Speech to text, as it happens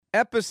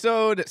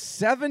episode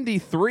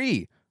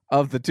 73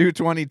 of the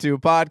 222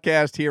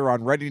 podcast here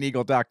on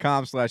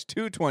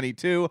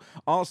ReadyAndEagle.com/222.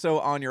 Also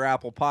on your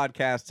Apple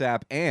Podcasts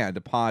app, and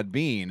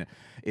Podbean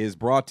is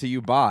brought to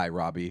you by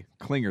Robbie,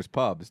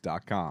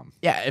 ClingersPubs.com.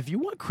 Yeah, if you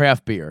want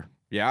craft beer,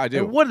 Yeah, I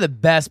do. one of the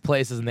best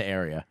places in the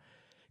area,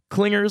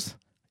 Klingers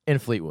in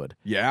Fleetwood.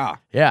 Yeah.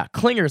 Yeah,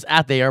 Klingers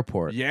at the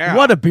airport. Yeah.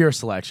 What a beer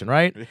selection,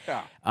 right?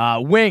 Yeah.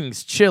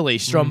 Wings, chili,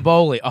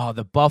 stromboli. Oh,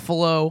 the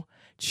buffalo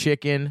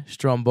chicken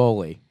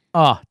stromboli.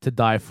 Oh, to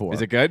die for.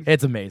 Is it good?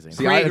 It's amazing.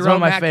 See, it's your one of own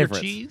my mac or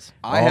favorites. cheese?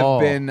 I have Oh.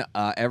 been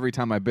every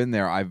time I've been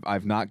there,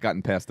 I've not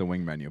gotten past the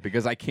wing menu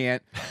because I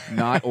can't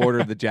not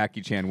order the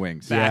Jackie Chan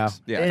wings. Facts.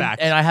 Yeah. And,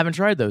 Facts. and I haven't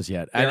tried those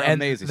yet. They're and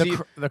amazing. The, See-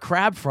 the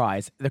crab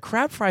fries. The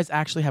crab fries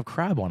actually have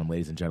crab on them,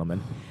 ladies and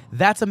gentlemen.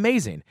 That's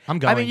amazing. I'm I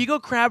going. mean, you go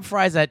crab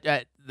fries at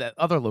the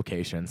other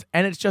locations,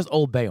 and it's just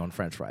Old Bay on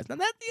French fries. Now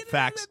that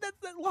Facts. That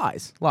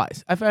lies.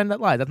 I find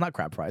that lies. That's not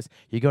crab fries.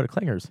 You go to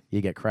Klingers,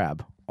 you get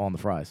crab on the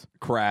fries.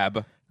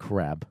 Crab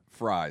Crab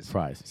fries.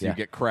 fries. So yeah. you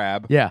get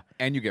crab. Yeah.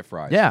 And you get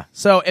fries. Yeah.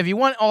 So if you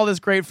want all this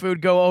great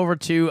food, go over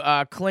to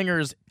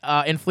Klingers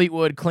in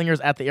Fleetwood, Klingers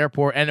at the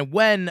airport. And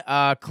when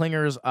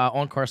Klingers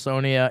on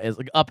Carsonia is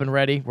up and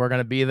ready, we're going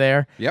to be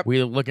there. Yep.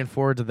 We're looking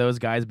forward to those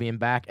guys being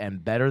back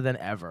and better than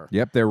ever.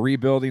 Yep, they're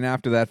rebuilding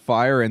after that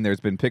fire, and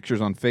there's been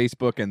pictures on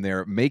Facebook, and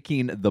they're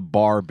making the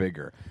bar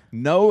bigger.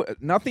 No,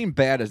 nothing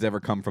bad has ever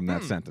come from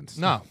that sentence.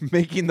 No.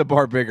 Making the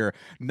bar bigger,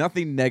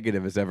 nothing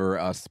negative has ever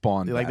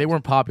spawned Like that. they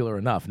weren't popular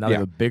enough. Now they Yeah.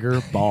 have a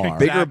bigger bar.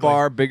 Bigger Exactly.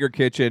 bar, bigger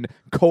kitchen,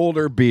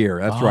 colder beer.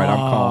 That's right, I'm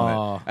calling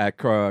Oh. it at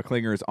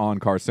Klingers on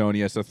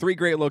Carsonia. So 3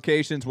 great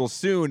locations will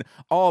soon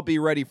all be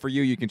ready for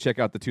you. You can check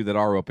out the 2 that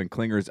are open,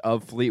 Klingers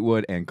of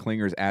Fleetwood and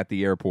Klingers at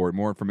the airport.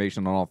 More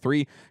information on all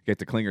 3, get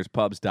to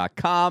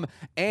KlingersPubs.com,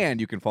 and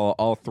you can follow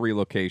all 3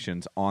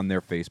 locations on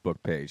their Facebook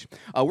page.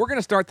 We're going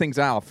to start things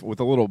off with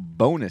a little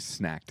bonus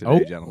snack today,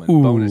 Oh. gentlemen.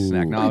 Bonus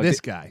snack. Look at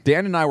this guy.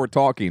 Dan and I were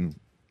talking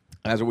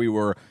as we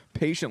were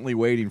patiently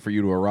waiting for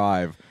you to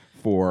arrive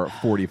for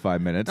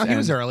 45 minutes. No, he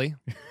was and- early.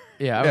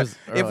 Yeah, I yeah, was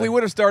if we early.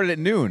 would have started at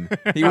noon,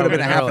 he would have been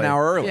a half an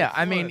hour early. Yeah,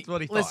 I mean, That's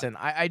what he thought. listen,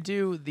 I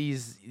do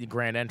these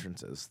grand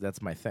entrances.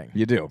 That's my thing.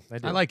 You do. I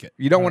do. I like it.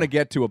 You don't want to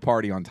get to a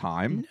party on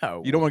time.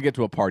 No. You don't want to get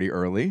to a party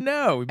early.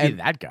 No, we'd be And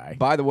that guy.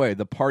 By the way,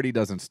 the party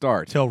doesn't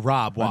start Till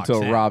Rob walks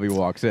until in. Robbie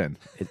walks in.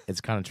 It's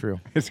kind of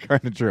true. It's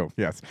kind of true,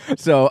 yes.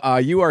 So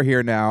you are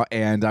here now,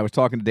 and I was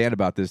talking to Dan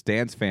about this.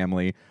 Dan's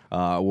family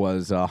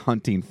was a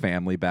hunting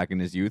family back in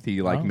his youth.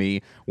 He, like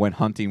me, went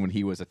hunting when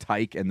he was a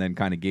tyke and then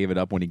kind of gave it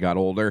up when he got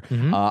older.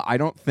 I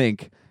don't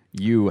think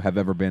you have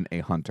ever been a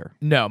hunter.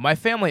 No, my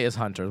family is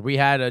hunters. We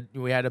had a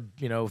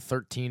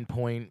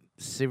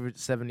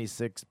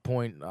 13.76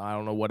 point I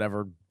don't know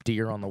whatever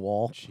deer on the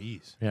wall.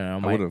 Jeez. You know, I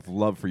my, would have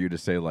loved for you to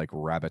say, like,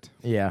 rabbit.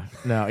 yeah,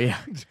 no, yeah.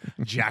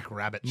 Jack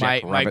Rabbit.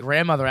 my rabbit.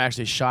 grandmother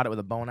actually shot it with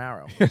a bow and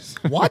arrow.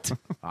 What?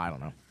 I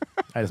don't know.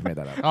 I just made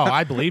that up. Oh,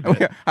 I believed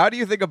it. How do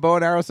you think a bow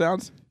and arrow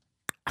sounds?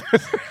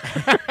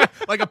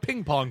 Like a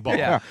ping pong ball.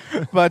 Yeah.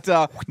 But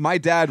my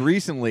dad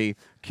recently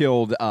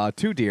killed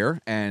 2 deer,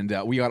 and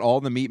we got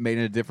all the meat made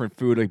into different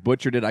food. I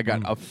butchered it. I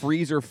got a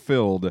freezer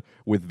filled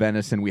with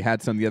venison. We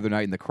had some the other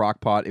night in the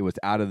crock pot. It was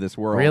out of this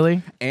world.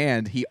 Really?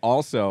 And he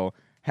also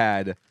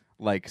had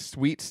like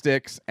sweet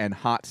sticks and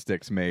hot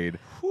sticks made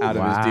out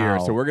of his deer.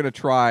 Wow. So we're going to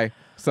try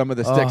some of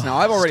the sticks. Now,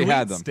 I've already Sweet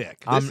had them. stick.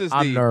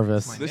 I'm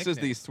nervous. This is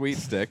the sweet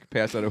stick.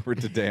 Pass that over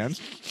to Dan.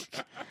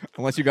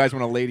 Unless you guys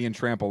want a Lady and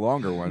Tramp a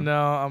longer one. No,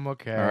 I'm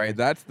okay. All right,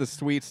 that's the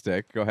sweet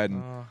stick. Go ahead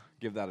and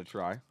give that a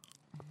try.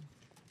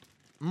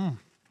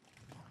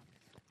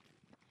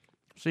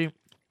 See,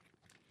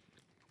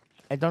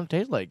 it don't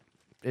taste like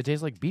it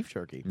tastes like beef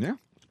jerky Yeah,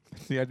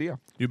 that's the idea.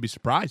 You'd be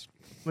surprised.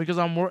 because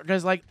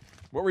like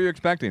What were you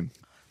expecting?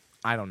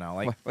 I don't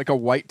know Like a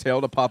white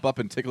tail to pop up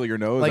and tickle your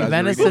nose? like as you're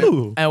venison eating it?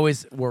 Ooh.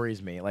 always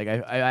worries me. Like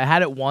I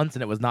had it once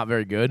and it was not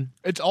very good.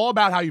 It's all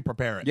about how you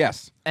prepare it.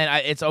 Yes. And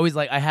it's always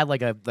like I had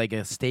like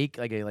a steak,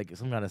 like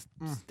some kind of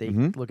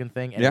steak looking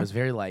thing, and Yeah. it was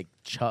very like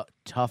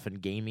tough and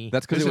gamey.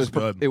 That's because This is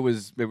good. it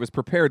was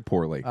prepared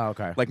poorly. Oh,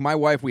 okay. Like my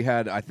wife, we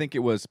had, I think it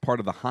was part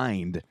of the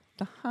hind,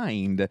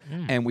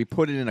 and we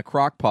put it in a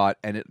crock pot,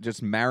 and it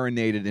just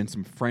marinated in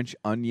some French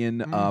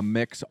onion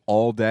mix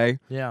all day.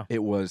 Yeah.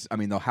 It was, I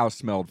mean, the house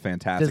smelled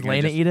fantastic. Does and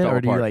Lena just eat it, fell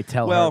or do you, apart. like,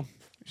 tell Well, her?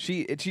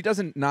 she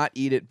doesn't not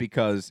eat it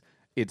because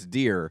it's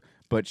deer,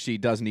 but she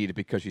doesn't eat it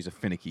because she's a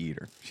finicky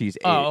eater. She's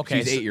 8. Oh, okay.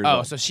 She's 8 years Oh,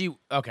 old. so she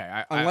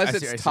okay. Unless I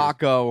see, I it's see.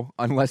 taco,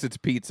 unless it's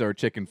pizza or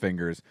chicken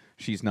fingers,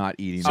 she's not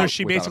eating. So it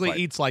she without a basically fight.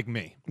 eats like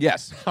me.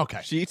 Yes. Okay.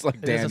 She eats like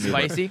Is Dan. this a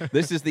Mueller. spicy?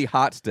 This is the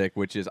hot stick,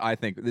 which is, I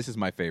think, this is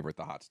my favorite,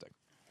 the hot stick.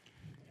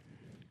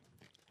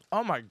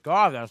 Oh my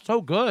god, that's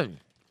so good.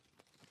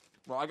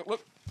 Well,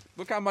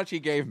 look how much he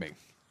gave me.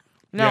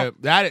 Now,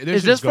 Yeah,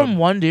 is this good. from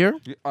one deer?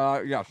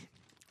 Yes.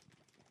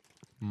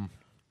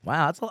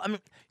 Wow, that's. I mean,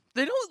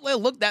 they don't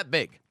look that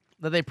big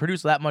that they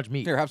produce that much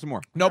meat. Here, have some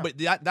more. No, but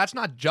that's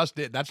not just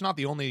it. That's not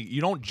the only.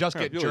 You don't just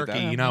Yeah, get you'll eat jerky.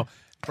 that. You know,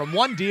 from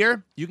one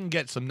deer, you can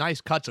get some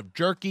nice cuts of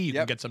jerky. You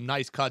Yep. can get some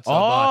nice cuts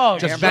Oh,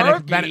 of just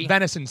jerky.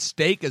 venison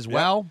steak as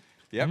well.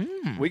 Yep.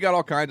 We got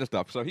all kinds of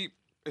stuff. So he,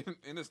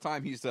 in his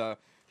time, he's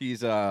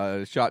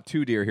shot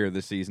 2 deer here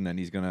this season, and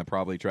he's gonna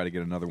probably try to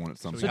get another one at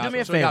some So point. do me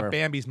a So we got favor.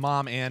 Bambi's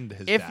mom and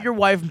his If dad. your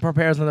wife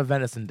prepares another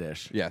venison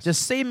dish, Yes.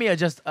 just save me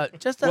just a.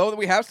 Well,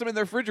 we have some in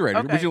the refrigerator.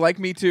 Okay. Would you like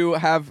me to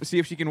see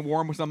if she can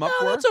warm some up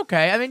No, for that's her?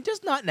 okay. I mean,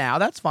 just not now.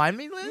 That's fine. I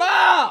mean,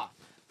 Ma!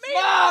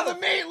 Ma, the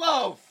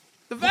meatloaf!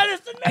 the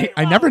venison.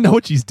 I never know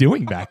what she's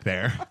doing back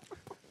there.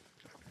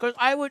 Because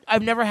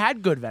I've never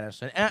had good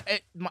venison, and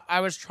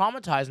I was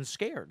traumatized and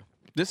scared.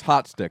 This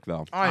hot stick,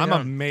 though. I'm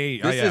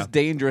amazed. This is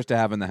dangerous to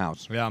have in the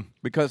house. Yeah.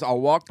 Because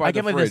I'll walk by I the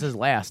can't believe fridge. this has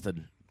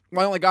lasted.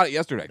 Well, I only got it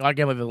yesterday. I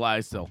can't believe it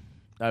lies still.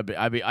 I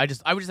would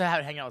just have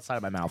it hang out outside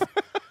of my mouth.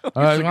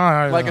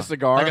 Like a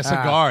cigar. Like a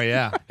cigar,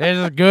 yeah. This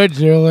is good,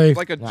 Julie. It's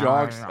like a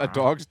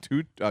dog's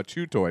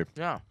chew toy,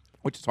 Yeah.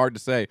 which is hard to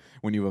say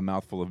when you have a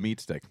mouthful of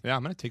meat stick. Yeah,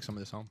 I'm going to take some of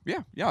this home.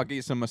 Yeah, I'll get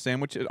you some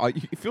sandwich.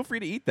 Feel free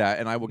to eat that,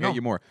 and I will No, get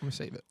you more. I'm going to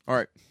save it. All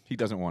right. He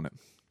doesn't want it.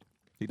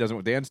 He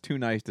doesn't. Dan's too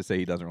nice to say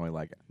he doesn't really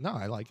like it. No,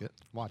 I like it.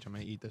 Watch, I'm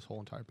going to eat this whole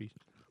entire piece.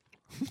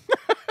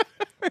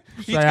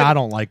 He's Say gonna- I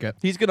don't like it.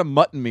 He's gonna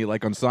mutton me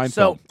like on Seinfeld.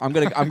 So- I'm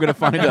gonna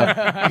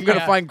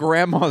find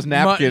grandma's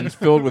napkins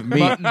filled with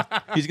meat.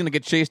 He's gonna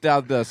get chased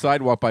out the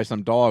sidewalk by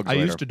some dogs. I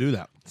later. used to do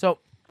that. So,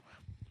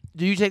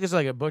 do you take this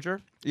like a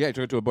butcher? Yeah, he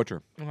took it to a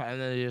butcher. Okay,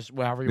 and then you just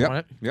whatever you Yep.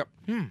 want it. Yep.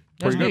 That's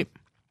Pretty good. neat.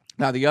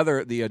 Now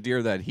the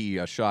deer that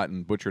he shot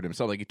and butchered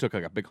himself, like he took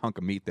like a big hunk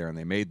of meat there and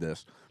they made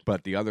this,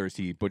 but the others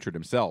he butchered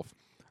himself.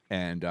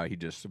 And he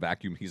just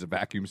he's a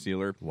vacuum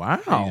sealer. Wow.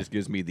 And he just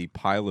gives me the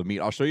pile of meat.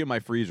 I'll show you my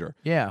freezer.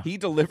 Yeah. He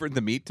delivered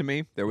the meat to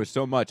me. There was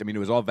so much. I mean, it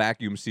was all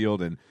vacuum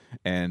sealed and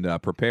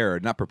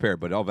prepared. Not prepared,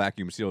 but all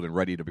vacuum sealed and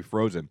ready to be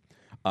frozen.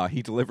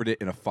 He delivered it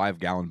in a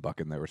 5-gallon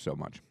bucket, and there was so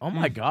much. Oh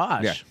my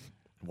gosh. Yeah.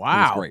 Wow.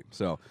 It was great.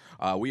 So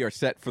we are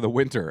set for the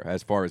winter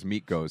as far as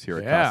meat goes here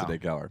at Yeah. Casa de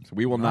Keller. So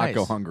we will not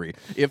go Nice. hungry.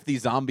 If the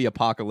zombie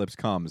apocalypse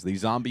comes, the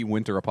zombie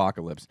winter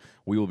apocalypse,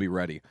 we will be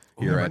ready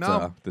here at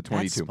no. the That's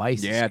 22.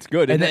 spicy. Yeah, it's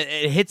good. And isn't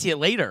then it hits you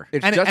later.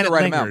 It's And just it the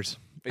right lingers.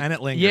 amount. And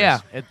it lingers.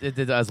 Yeah, it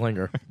does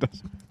linger.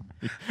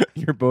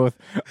 You're both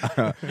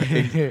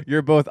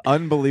you're both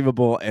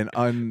unbelievable and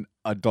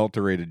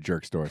unadulterated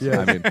jerk stores.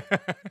 I mean,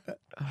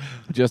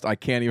 I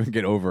can't even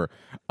get over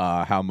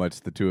how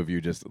much the two of you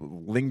just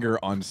linger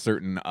on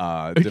certain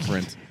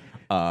different.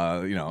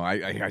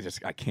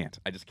 I can't.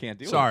 I just can't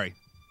do it. Sorry.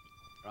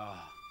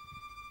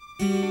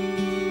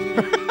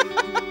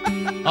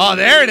 Oh,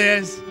 there it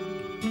is.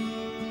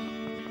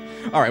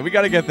 All right, we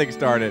got to get things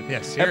started.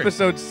 Yeah, seriously.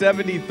 Episode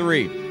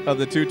 73 of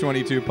the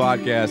 222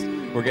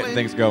 podcast. We're getting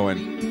things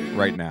going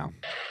right now.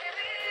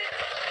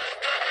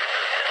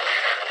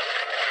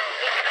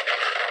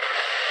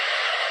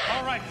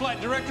 All right, flight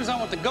directors, I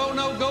want the go,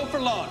 no, go for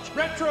launch.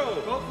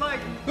 Retro. Go flight.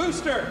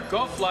 Booster.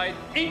 Go flight.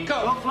 Inco.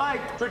 Go flight.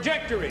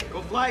 Trajectory.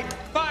 Go flight.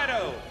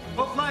 Fido.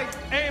 Go flight.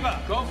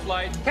 Ava. Go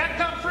flight.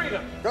 Capcom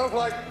Freedom. Go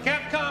flight.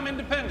 Capcom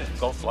Independence.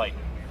 Go flight.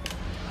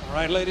 All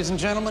right, ladies and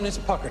gentlemen, it's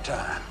pucker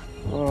time.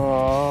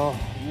 Oh,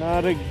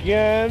 not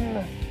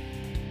again.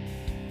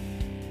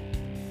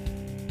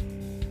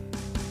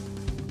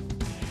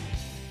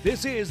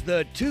 This is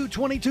the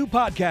 222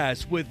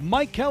 podcast with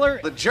Mike Keller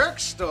The Jerk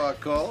Store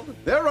called.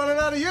 They're running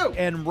out of you.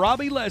 and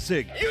Robbie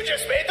Lessig. You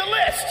just made the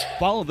list.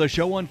 Follow the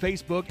show on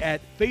Facebook at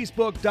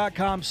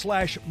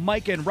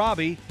facebook.com/Mike and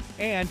Robbie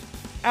and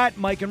at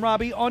Mike and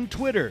Robbie on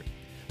Twitter.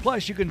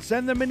 Plus, you can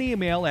send them an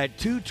email at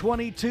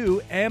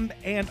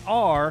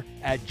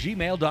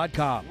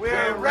 222mnr@gmail.com.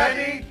 We're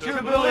ready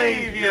to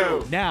believe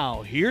you.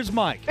 Now, here's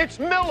Mike. It's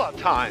Miller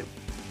time.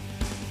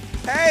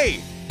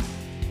 Hey!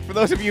 For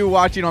those of you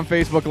watching on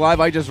Facebook Live,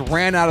 I just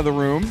ran out of the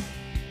room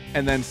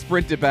and then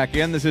sprinted back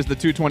in. This is the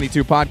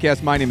 222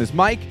 podcast. My name is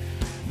Mike.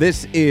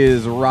 This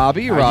is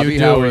Robbie. Robbie,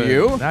 how are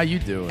you? How you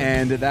doing?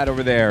 And that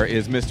over there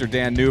is Mr.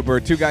 Dan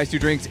Newberg. 2 guys, 2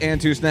 drinks,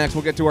 and 2 snacks.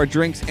 We'll get to our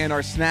drinks and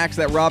our snacks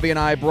that Robbie and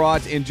I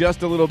brought in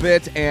just a little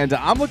bit. And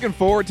I'm looking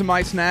forward to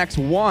my snacks.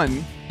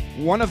 One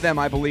of them,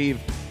 I believe,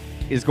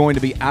 is going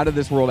to be out of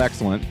this world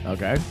excellent.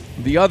 Okay.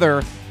 The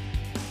other,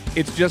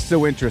 it's just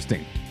so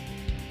interesting.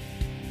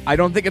 I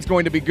don't think it's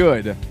going to be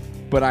good,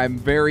 but I'm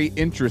very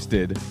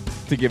interested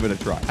to give it a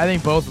try. I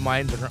think both of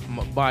my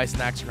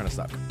snacks are gonna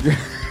suck.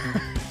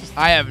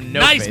 I have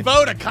no Nice faith.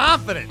 vote of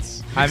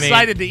confidence. I mean-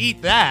 Excited to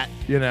eat that.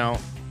 You know.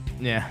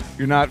 Yeah.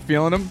 You're not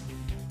feeling them?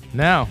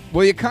 No.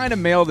 Well, you kind of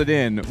mailed it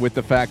in with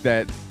the fact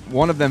that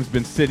one of them's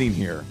been sitting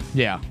here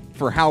Yeah.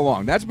 for how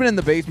long? That's been in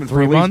the basement for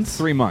 3 at least months?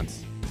 3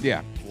 months.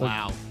 Yeah.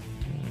 Wow.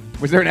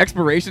 Was there an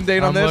expiration date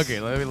on I'm this?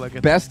 looking. Let me look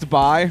at. Best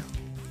Buy.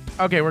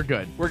 Okay, we're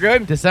good. We're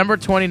good? December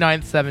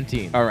 29th,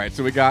 17. All right,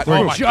 so we got...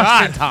 Oh, my just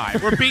God. in time.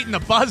 We're beating the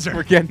buzzer.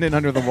 We're getting in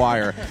under the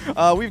wire.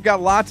 We've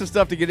got lots of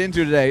stuff to get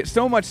into today.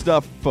 So much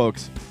stuff,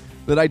 folks,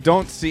 that I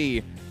don't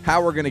see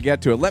how we're going to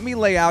get to it. Let me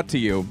lay out to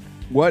you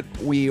what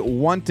we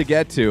want to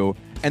get to,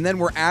 and then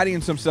we're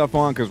adding some stuff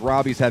on because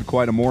Robbie's had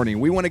quite a morning.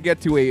 We want to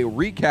get to a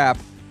recap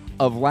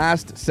of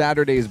last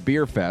Saturday's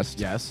Beer Fest.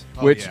 Yes.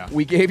 Oh, Which yeah.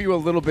 we gave you a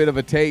little bit of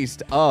a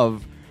taste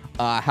of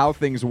how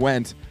things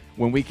went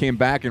when we came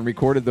back and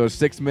recorded those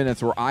 6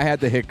 minutes where I had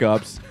the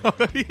hiccups.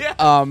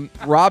 Yeah.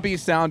 Robbie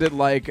sounded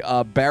like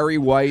Barry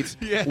White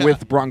Yeah.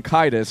 with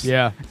bronchitis.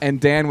 Yeah. And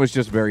Dan was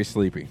just very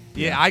sleepy.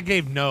 Yeah, I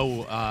gave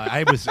no.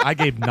 I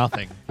gave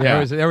nothing.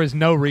 Yeah. There was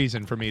no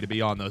reason for me to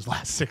be on those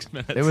last 6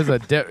 minutes. It was a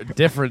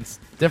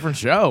different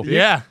show.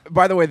 yeah.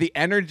 By the way, the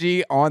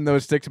energy on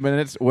those 6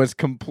 minutes was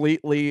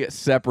completely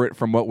separate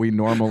from what we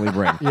normally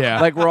bring. Yeah.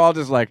 Like, we're all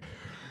just like,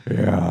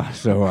 yeah,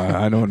 so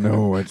I don't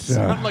know. It's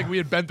Sounded like we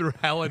had been through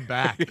hell and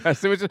back.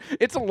 yes,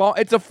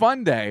 it's a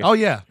fun day. Oh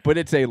yeah. But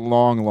it's a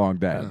long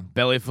day.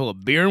 Belly full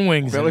of beer and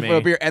wings. Belly in full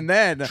of me. beer. And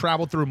then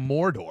Traveled through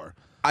Mordor.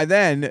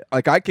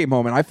 I came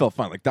home and I felt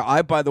fine. Like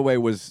I, by the way,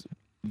 was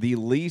the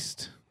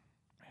least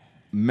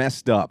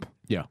messed up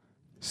Yeah.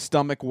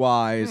 stomach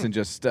wise and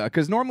just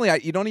because normally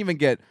you don't even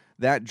get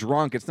that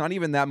drunk. It's not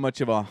even that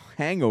much of a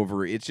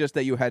hangover. It's just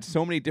that you had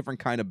so many different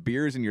kind of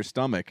beers in your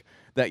stomach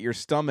that your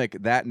stomach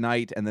that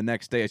night and the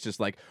next day it's just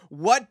like,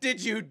 what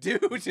did you do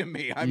to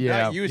me? I'm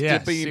Yeah. not used Yeah,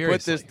 to being seriously.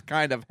 put this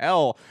kind of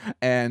hell,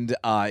 and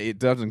it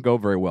doesn't go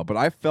very well. But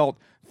I felt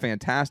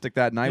fantastic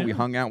that night. We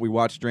hung out. We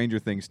watched Stranger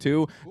Things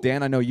 2.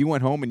 Dan, I know you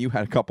went home and you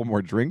had a couple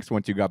more drinks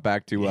once you got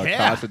back to Yeah.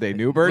 Casa de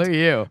Newbert. Look at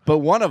you. But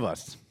one of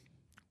us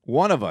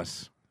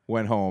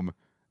went home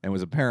and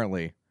was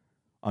apparently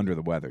under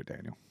the weather,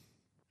 Daniel.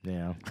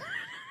 Yeah.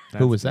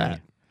 Who was That's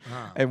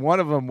that? And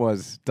one of them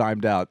was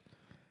dimed out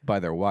by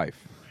their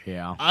wife. me.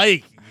 Yeah.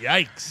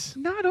 Yikes.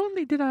 Not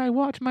only did I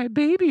watch my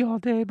baby all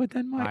day, but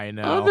then my I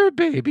know. other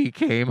baby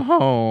came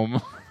home.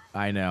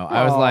 I know.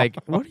 I was like,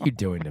 what are you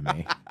doing to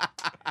me?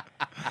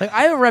 Like,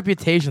 I have a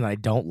reputation that I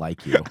don't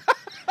like you.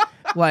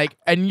 Like,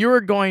 and you're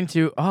going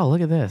to, oh,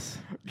 look at this.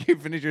 You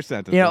finish your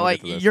sentence. You know, We'll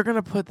like, get to this. you're going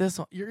to put this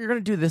on, you're going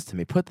to do this to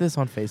me. Put this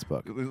on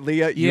Facebook.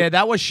 Leah, Yeah,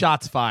 that was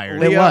shots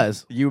fired. It Leah,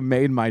 was. You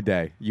made my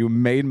day. You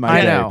made my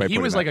I day. know. by He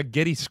putting was that. like a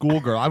giddy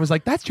schoolgirl. I was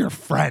like, that's your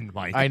friend,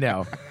 Mike. I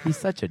know. He's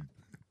such a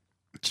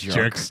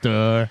jerk.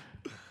 Jerkster.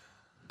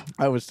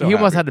 I was so He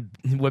almost happy.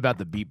 had to whip out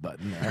the beat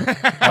button there.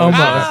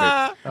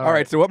 Almost. All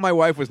right. So what my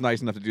wife was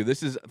nice enough to do.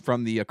 This is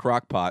from the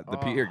crock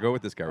pot. Here, go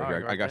with this guy right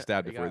here. I got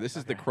stabbed before. This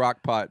is the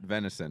crock pot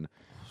venison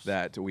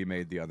that we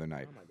made the other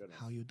night.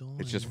 How you doing?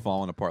 It's just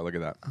falling apart. Look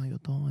at that. How you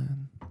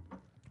doing?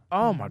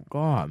 Oh, my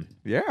God.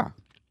 Yeah.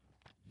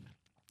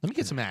 Let me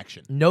get some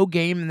action. No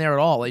game in there at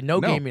all. Like, no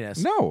No,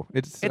 gaminess. No,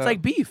 it's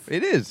like beef.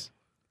 It is.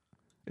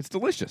 It's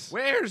delicious.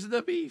 Where's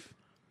the beef?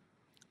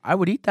 I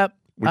would eat that.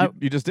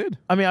 You just did.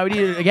 I mean, I would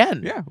eat it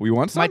again. Yeah. We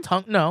want some. My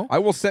tongue, no. I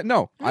will send.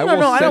 No. I No,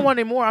 will I send, don't want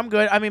any more. I'm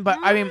good. I mean,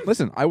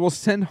 Listen, I will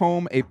send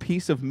home a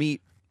piece of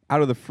meat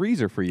out of the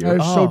freezer for you.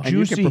 It's so and you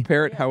juicy. can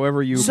prepare it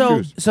however you so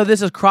choose. so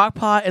this is crock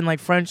pot and like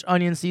French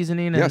onion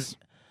seasoning. And Yes.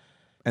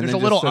 And There's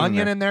then a little just sit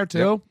onion in there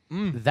too.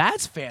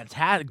 That's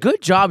fantastic.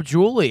 Good job,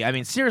 Julie. I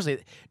mean,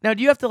 seriously. Now,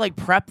 do you have to like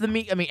prep the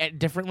meat? I mean,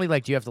 differently.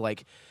 Like, do you have to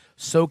like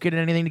soak it in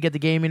anything to get the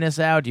gaminess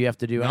out? Do you have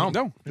to do? No,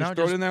 anything? just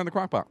throw it in there in the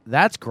crock pot.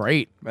 That's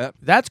great. Yep.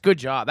 That's good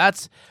job.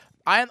 That's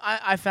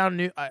I found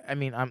new. I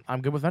mean,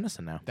 I'm good with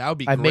venison now. That would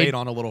be I great made-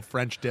 on a little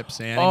French dip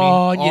sandwich.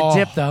 Oh, and you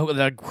dip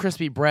the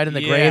crispy bread in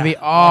the Yeah. gravy.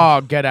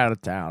 Oh, get out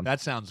of town. That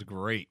sounds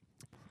great.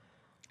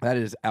 That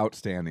is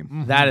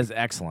outstanding. That is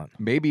excellent.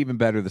 Maybe even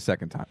better the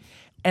second time.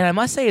 And I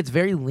must say, it's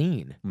very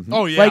lean.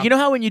 Oh yeah. Like, you know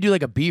how when you do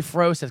like a beef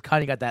roast, it's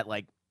kind of got that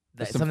like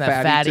There's some some of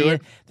that fatty fatty. to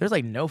it. There's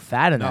like no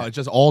fat in No, that. it's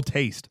just all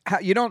taste.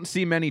 You don't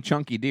see many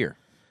chunky deer.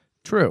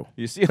 True.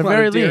 You see a They're lot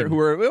very of deer lean. who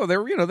are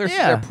they're they're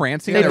Yeah.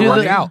 prancing. They They're do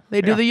working the out.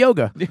 They do the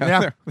yoga.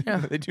 Yeah,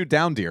 they do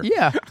down deer.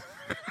 Yeah.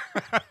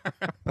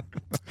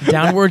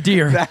 Downward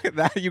deer.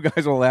 That you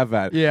guys will laugh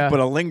at. Yeah. But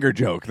a linger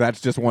joke, that's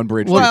just one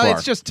bridge Well, too far.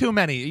 it's just too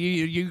many.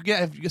 You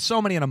get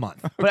so many in a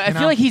month. But I You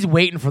feel know? like he's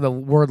waiting for the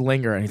word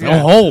linger, and he's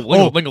Yeah. like,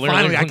 linger,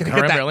 finally, I can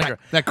get that, linger.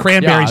 that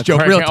cranberries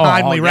joke. Real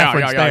timely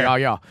reference there.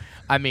 Yeah.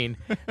 I mean,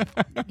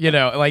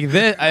 like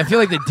this. I feel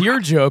like the deer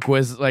joke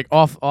was like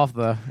off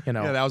the, Yeah,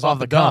 that was off off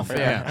the cuff. cuff,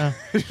 Yeah.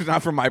 It's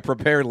not from my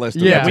prepared list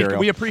of Yeah. material.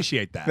 We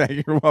appreciate that.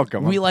 You're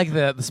welcome. We like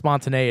the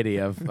spontaneity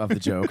of the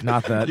joke,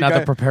 not the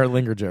guys- prepared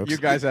linger jokes. you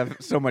guys have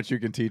so much you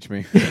can teach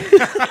me.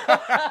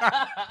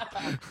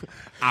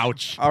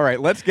 Ouch. All right,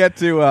 let's get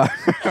to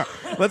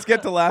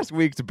last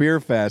week's beer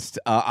fest.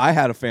 I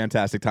had a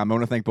fantastic time. I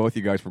want to thank both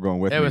you guys for going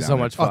with me. It was down so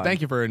there. much fun. Oh,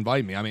 thank you for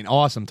inviting me. I mean,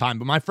 awesome time.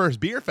 But my first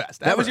beer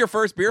fest. That was your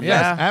first beer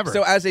Yeah, fest ever.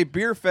 So, as a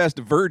beer fest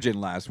virgin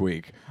last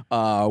week,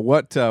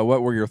 what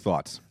were your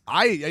thoughts?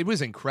 It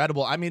was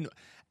incredible. I mean,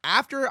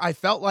 after I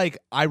felt like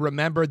I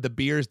remembered the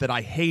beers that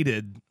I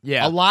hated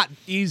Yeah. a lot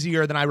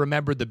easier than I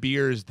remembered the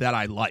beers that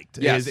I liked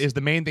Yes. is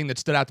the main thing that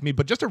stood out to me.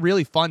 But just a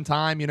really fun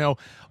time,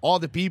 all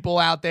the people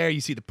out there,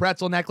 you see the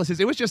pretzel necklaces.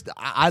 It was just,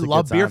 I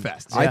love good beer time.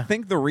 fests. I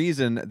think the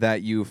reason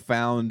that you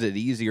found it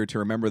easier to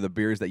remember the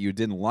beers that you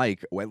didn't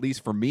like, or at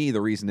least for me,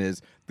 the reason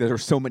is there are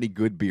so many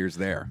good beers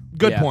there.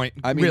 Good Yeah. point.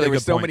 I mean, really there were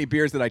good so point. many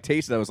beers that I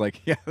tasted. I was like,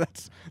 yeah,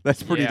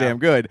 that's pretty Yeah. damn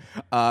good.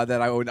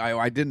 That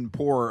I didn't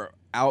pour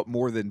out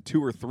more than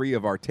 2 or 3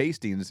 of our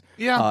tastings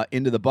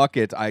into the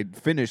bucket. I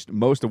finished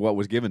most of what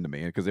was given to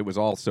me because it was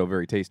all so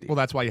very tasty. Well,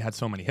 that's why you had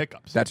so many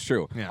hiccups. That's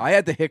true. Yeah. I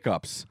had the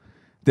hiccups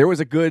There was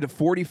a good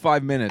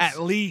 45 minutes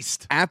At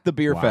least. at the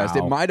beer fest.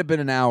 It Wow. might have been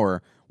an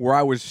hour where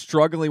I was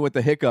struggling with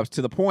the hiccups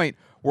to the point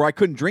where I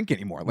couldn't drink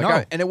anymore. Like,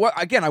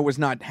 No. I was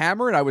not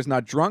hammered. I was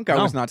not drunk.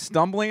 I was not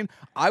stumbling.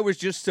 I was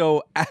just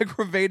so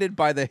aggravated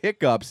by the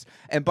hiccups.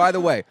 And by the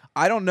way,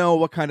 I don't know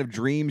what kind of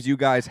dreams you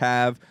guys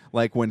have,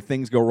 like when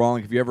things go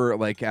wrong. If you ever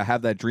like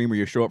have that dream where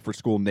you show up for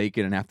school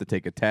naked and have to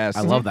take a test,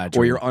 I love that or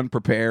dream. you're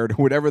unprepared,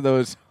 whatever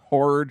those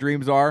horror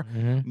dreams are.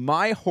 Mm-hmm.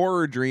 My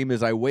horror dream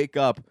is I wake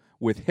up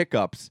with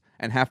hiccups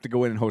and have to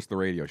go in and host the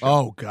radio show.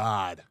 Oh,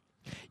 God.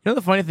 You know,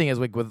 the funny thing is,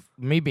 like, with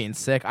me being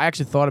sick, I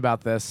actually thought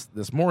about this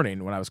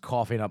morning when I was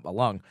coughing up a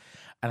lung.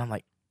 And I'm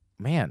like,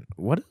 man,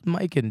 what does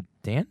Mike and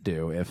Dan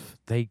do if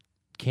they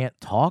can't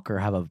talk or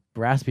have a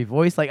raspy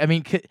voice? Like, I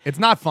mean, It's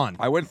not fun.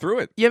 I went through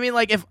it. yeah, I mean,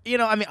 like, if, you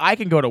know, I mean, I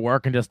can go to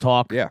work and just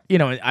talk. Yeah. You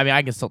know, I mean,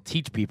 I can still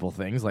teach people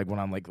things, like, when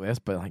I'm like this,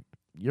 but, like,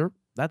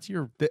 that's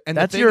your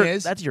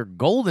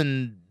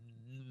golden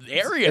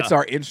area. It's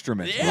our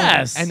instrument.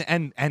 Yes.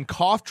 And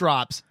cough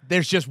drops,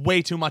 there's just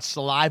way too much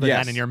saliva Yes.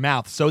 then in your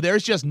mouth. So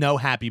there's just no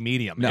happy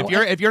medium. No.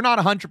 If you're not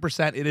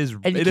 100%, it is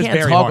and you it is can't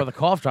very talk hard. with a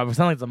cough drop. It's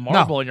not like it's a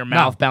marble in your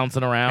mouth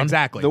bouncing around.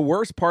 Exactly. The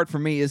worst part for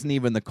me isn't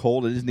even the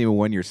cold. It isn't even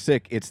when you're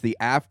sick. It's the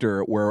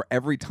after, where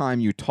every time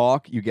you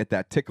talk, you get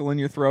that tickle in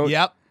your throat.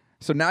 Yep.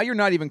 So now you're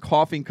not even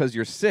coughing because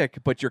you're sick,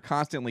 but you're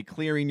constantly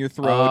clearing your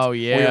throat. Oh, Or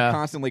yeah. you're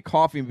constantly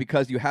coughing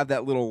because you have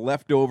that little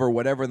leftover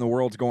whatever in the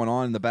world's going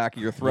on in the back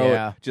of your throat.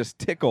 Yeah. Just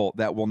tickle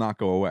that will not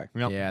go away.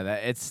 Yep.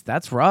 Yeah,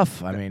 that's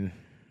rough. I mean,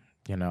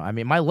 you know,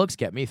 my looks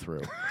get me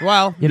through.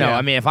 Well, You know, yeah.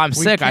 I mean, if I'm We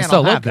sick, I can't still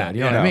all look have good. that,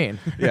 You know what I mean?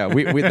 Yeah,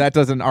 we that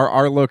doesn't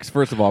our looks,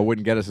 first of all,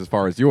 wouldn't get us as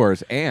far as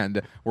yours,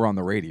 and we're on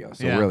the radio.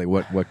 So Yeah. really,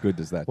 what good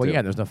does that Well, do?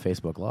 yeah, there's no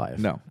Facebook Live.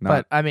 No, not-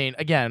 But I mean,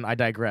 again, I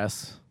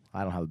digress.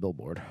 I don't have a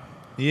billboard.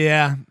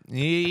 Yeah,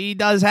 he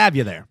does have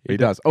you there. He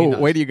does. Oh, does.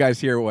 wait till you guys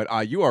hear what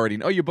you already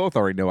know. You both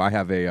already know. I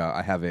have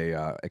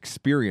a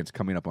experience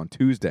coming up on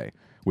Tuesday,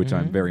 which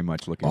I'm very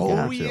much looking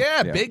forward to.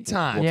 yeah, big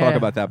time. We'll Yeah, talk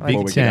about that big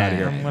before we get out of time.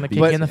 here. I'm gonna kick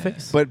But- you in the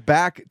face. But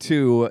back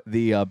to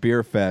the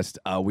beer fest.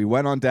 We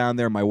went on down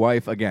there. My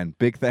wife, again,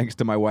 big thanks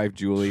to my wife,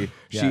 Julie.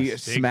 She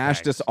Yes, big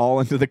smashed thanks. us all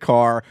into the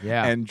car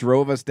Yeah. and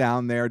drove us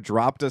down there,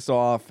 dropped us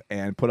off,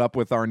 and put up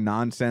with our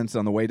nonsense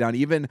on the way down.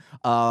 Even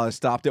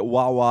stopped at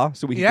Wawa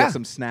so we could Yeah. get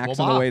some snacks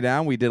on Wawa. the way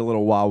down. We did a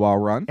little Wawa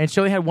run. And she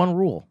only had one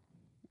rule: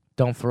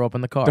 don't throw up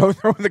in the car. Don't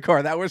throw in the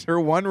car. That was her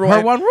one rule.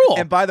 Her one rule.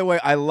 And by the way,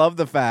 I love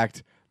the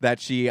fact that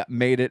she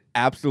made it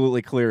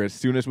absolutely clear as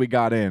soon as we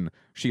got in.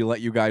 She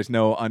let you guys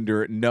know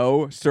under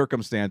no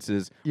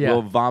circumstances Yeah.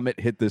 will vomit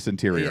hit this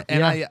interior.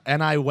 And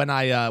I when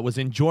I was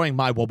enjoying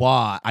my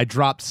Wawa, I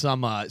dropped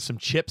some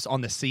chips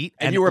on the seat,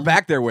 And you were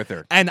back there with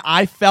her. and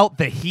I felt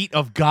the heat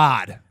of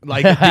God.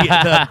 Like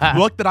the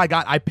look that I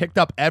got, I picked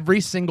up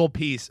every single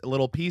piece,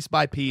 little piece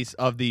by piece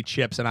of the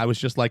chips, and I was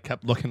just like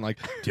kept looking like,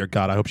 dear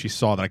God, I hope she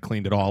saw that I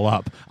cleaned it all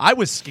up. I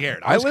was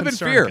scared. I was live in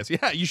concerned fear. 'cause-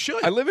 Yeah, you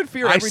should. I live in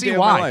fear I every see day of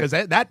my why, life.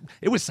 because that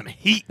it was some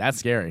heat. That's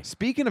scary.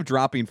 Speaking of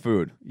dropping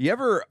food, you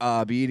ever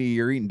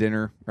you're eating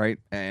dinner, right?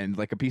 And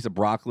like a piece of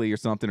broccoli or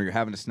something, or you're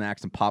having a snack,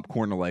 some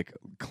popcorn to like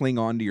cling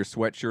onto your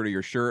sweatshirt or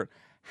your shirt.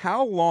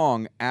 How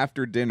long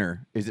after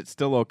dinner is it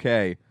still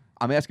okay?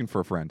 I'm asking for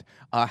a friend.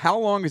 How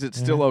long is it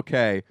still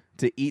okay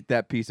to eat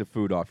that piece of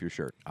food off your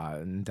shirt?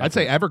 I'd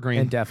say evergreen.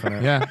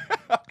 Indefinite. Yeah,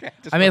 Okay.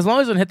 I mean, as long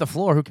as it doesn't hit the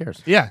floor, who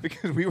cares? yeah.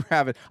 Because we were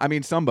having, I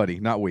mean, somebody,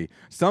 not we,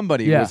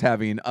 somebody Yeah. was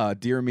having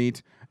deer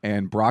meat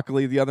and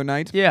broccoli the other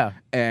night. Yeah.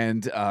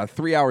 And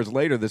 3 hours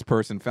later, this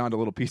person found a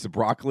little piece of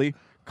broccoli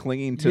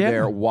clinging to Yeah.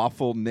 their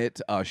waffle knit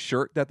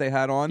shirt that they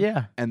had on.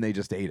 Yeah. And they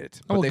just ate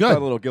it. But Oh, they good. felt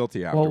a little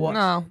guilty afterwards. Well,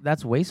 No.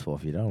 that's wasteful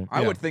if you don't.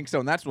 I Yeah. would think so.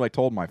 And that's what I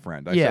told my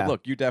friend. I Yeah. said,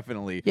 look, you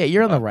definitely. Yeah,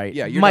 you're on the right.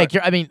 yeah, you're Mike.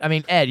 not- I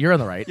mean, Ed, you're on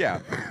the right. Yeah.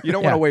 You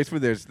don't want Yeah. to waste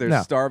food. There's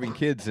No. starving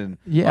kids in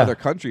Yeah. other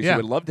countries Yeah. who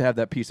would love to have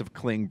that piece of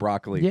cling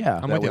broccoli Yeah.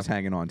 I'm that with you. was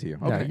hanging on to you.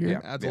 Yeah, Okay. you're-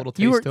 Yeah. Adds a Yeah. little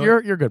taste to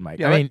it. You're good, Mike.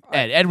 Yeah, I mean, but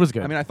Ed was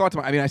good. I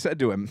mean, I said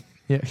to him,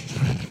 yeah.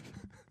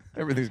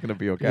 everything's going to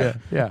be okay.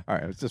 Yeah, yeah. All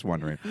right. I was just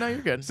wondering. No, you're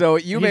good. So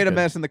you He's made a good.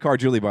 mess in the car.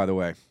 Julie, by the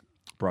way,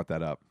 brought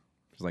that up.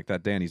 She's like,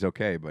 that Danny's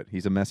okay, but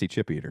he's a messy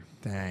chip eater.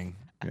 Dang.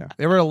 Yeah.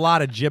 There were a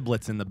lot of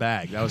giblets in the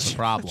bag. That was the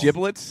problem.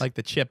 Giblets? Like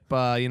the chip,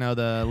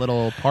 the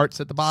little parts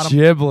at the bottom.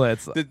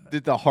 Giblets.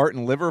 Did the heart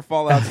and liver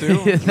fall out too?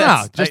 No,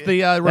 That's- just the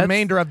that's-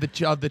 remainder of the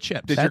chips. Did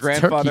your That's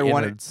grandfather turkey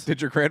want innards.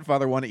 Did your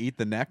grandfather want to eat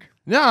the neck?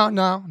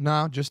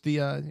 No, just the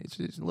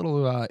it's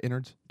little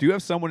innards. Do you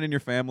have someone in your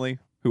family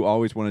who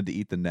always wanted to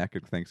eat the neck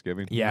at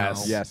Thanksgiving?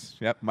 Yes. Yes.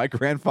 Yep. My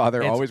grandfather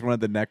It's- always wanted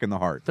the neck and the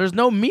heart. There's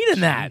no meat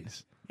in that.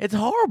 It's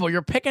horrible.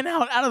 You're picking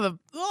out of the.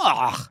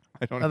 Ugh.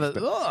 I don't Of the-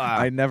 understand. ugh.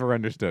 I never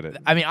understood it.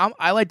 I mean,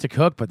 I like to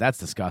cook, but that's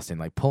disgusting.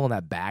 Like pulling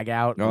that bag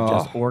out of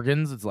just Oh.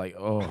 organs. It's like,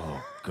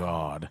 oh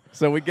God.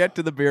 So we get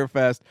to the beer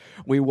fest.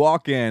 We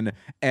walk in,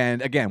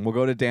 and again, we'll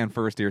go to Dan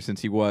first here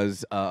since he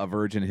was a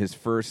virgin. His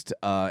first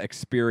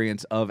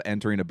experience of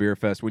entering a beer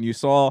fest. When you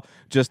saw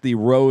just the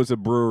rows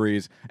of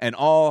breweries and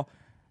all.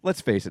 Let's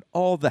face it,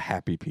 all the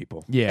happy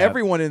people. Yeah.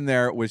 Everyone in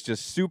there was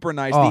just super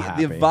nice. All The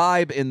happy.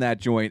 vibe in that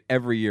joint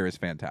every year is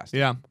fantastic.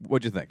 Yeah.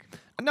 What'd you think?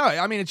 No,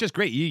 I mean, it's just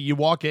great. You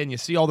walk in, you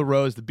see all the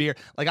rows, the beer.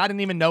 Like, I didn't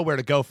even know where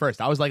to go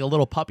first. I was like a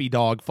little puppy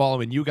dog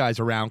following you guys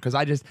around because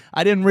I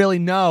didn't really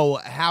know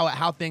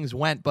how things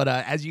went. But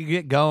as you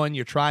get going,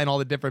 you're trying all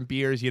the different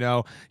beers,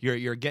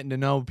 you're getting to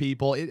know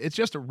people. It's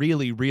just a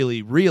really,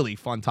 really, really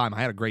fun time.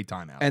 I had a great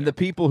time out And there. the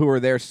people who are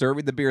there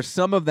serving the beer,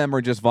 some of them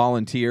are just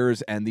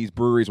volunteers, and these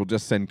breweries will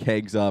just send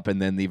kegs up,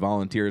 and then the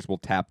volunteers will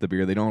tap the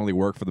beer. They don't really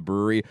work for the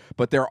brewery,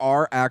 but there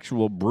are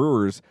actual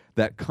brewers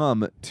that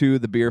come to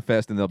the beer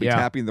fest, and they'll be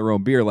tapping their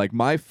own beer. Like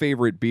my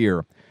favorite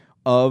beer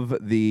of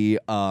the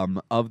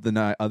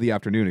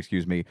afternoon,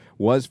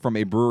 was from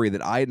a brewery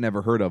that I had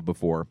never heard of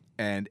before.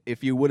 And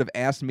if you would have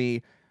asked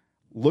me,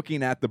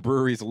 looking at the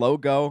brewery's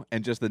logo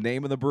and just the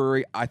name of the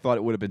brewery, I thought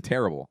it would have been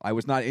terrible. I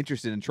was not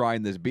interested in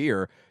trying this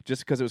beer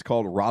just because it was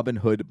called Robin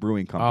Hood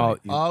Brewing Company.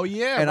 Oh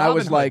yeah, and I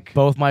was Robin Hood. like,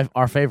 Both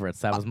our favorites.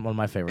 That was one of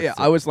my favorites. yeah,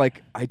 too. I was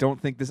like, I don't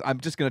think this. I'm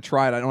just gonna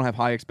try it. I don't have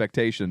high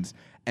expectations.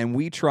 And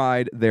we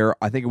tried their,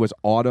 I think it was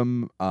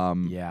autumn.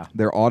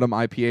 Their autumn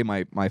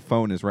IPA. My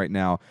phone is right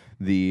now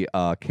the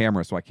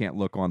camera, so I can't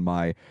look on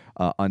my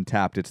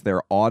Untapped. It's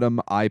their autumn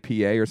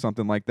IPA or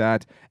something like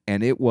that,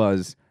 and it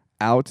was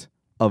out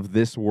of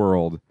this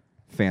world.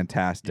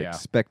 Fantastic,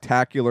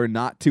 spectacular,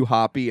 not too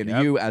hoppy, and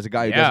you, as a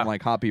guy who doesn't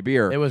like hoppy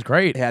beer, it was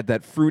great. It had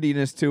that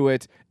fruitiness to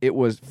it. It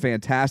was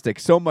fantastic,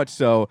 so much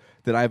so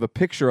that I have a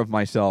picture of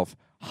myself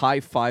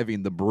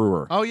high-fiving the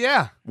brewer. Oh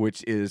yeah,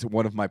 which is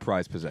one of my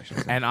prized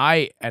possessions. And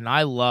I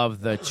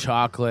love the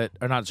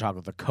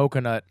the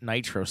coconut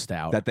nitro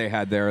stout That they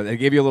had there. They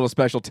gave you a little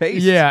special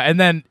taste. Yeah, and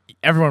then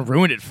everyone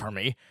ruined it for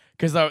me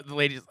because the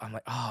ladies, I'm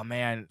like, oh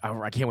man,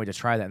 I can't wait to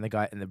try that.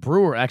 And the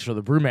brewer,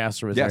 actually, the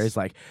brewmaster was there. He's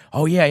like,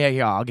 oh yeah,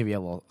 I'll give you a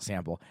little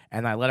sample.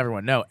 And I let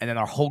everyone know. And then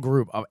our whole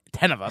group of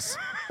 10 of us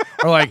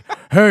are like,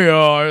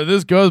 hey,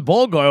 this guy's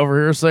bald guy over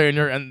here saying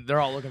and they're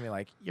all looking at me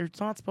like, you're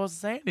not supposed to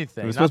say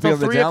anything. You're Not supposed to be till on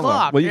the 3 down low.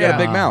 o'clock. Well, you got a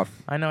big mouth.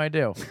 I know I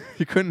do.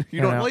 You couldn't. You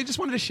You don't. know. well, he just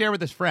wanted to share with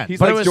his friends. He's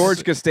But like it was-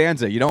 George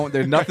Costanza. You don't.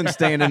 There's nothing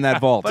staying in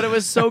that vault. But it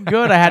was so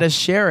good. I had to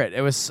share it.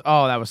 It was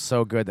that was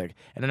so good.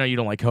 And I know you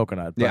don't like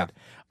coconut, but Yeah.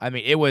 I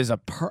mean, it was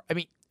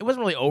it wasn't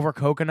really over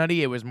coconutty.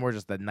 It was more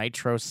just the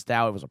nitro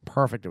stout. It was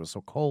perfect. It was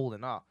so cold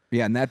and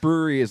Yeah, and that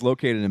brewery is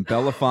located in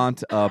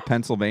Bellefonte,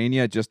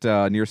 Pennsylvania, just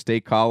near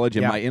State College,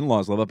 and my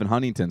in-laws live up in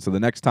Huntington. So the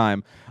next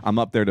time I'm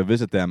up there to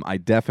visit them, I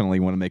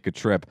definitely want to make a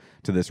trip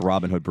to this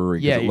Robin Hood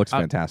Brewery because it looks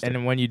fantastic. And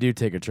then when you do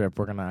take a trip,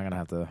 I'm gonna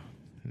have to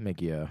make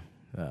you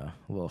a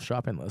little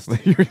shopping list.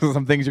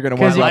 Some things you're going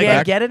to want Because to you like can't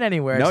back. get it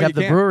anywhere No, except you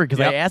the can't. brewery. Because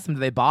Yep. I asked them, do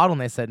they bottle? And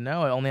they said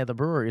no, only at the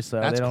brewery. So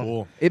That's they don't.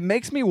 cool. It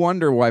makes me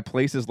wonder why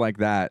places like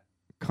that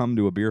come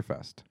to a beer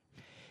fest.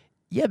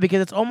 Yeah,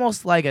 because it's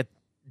almost like a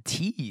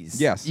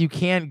tease. Yes. You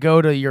can't go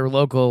to your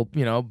local,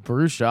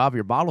 brew shop,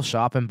 your bottle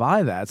shop, and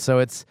buy that. So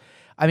it's,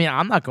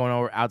 I'm not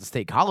going out to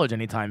State College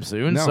anytime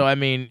soon. No. So,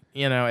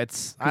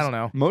 it's, I don't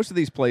know. Most of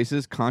these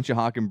places,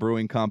 Conshohocken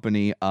Brewing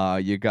Company,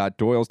 you got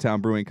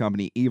Doylestown Brewing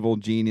Company, Evil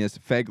Genius,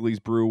 Fegley's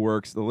Brew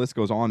Works, the list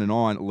goes on and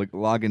on,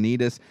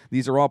 Lagunitas.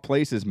 These are all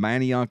places,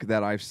 Manayunk,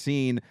 that I've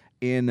seen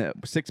in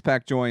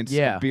six-pack joints,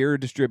 beer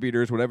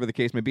distributors, whatever the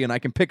case may be, and I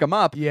can pick them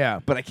up,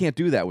 but I can't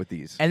do that with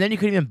these. And then you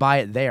couldn't even buy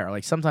it there.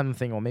 Like, sometimes I'm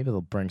thinking, well, maybe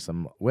they'll bring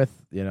some with,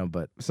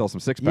 but. Sell some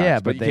six-packs, Yeah,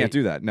 but you can't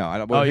do that. No, I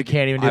don't. Oh, you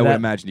can't even do I that? would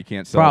imagine you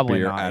can't sell Probably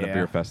beer not, at a yeah.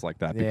 beer fest like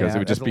that Yeah, because it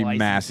would just that's be the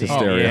mass licensing.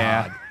 hysteria. Oh,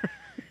 yeah.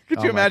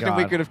 Could you Oh, my imagine if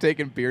we God. could have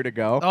taken beer to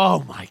go?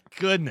 Oh my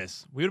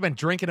goodness, we would have been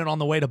drinking it on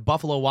the way to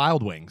Buffalo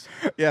Wild Wings.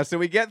 Yeah, so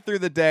we get through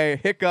the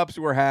day. Hiccups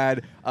were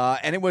had,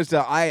 and it was.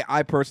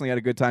 I personally had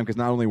a good time because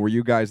not only were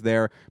you guys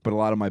there, but a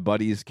lot of my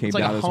buddies came It's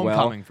like down a as well.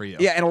 homecoming for you.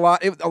 Yeah, and a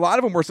lot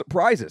of them were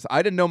surprises.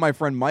 I didn't know my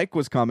friend Mike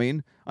was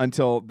coming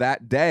until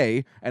that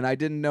day, and I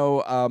didn't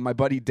know my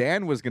buddy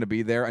Dan was going to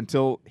be there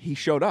until he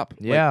showed up.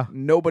 Yeah. Like,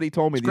 nobody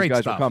told me It's these great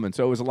guys stuff. were coming,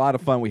 so it was a lot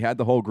of fun. We had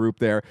the whole group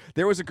there.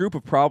 There was a group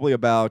of probably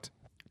about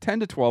 10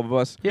 to 12 of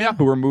us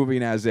who were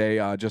moving as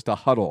a just a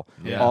huddle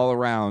all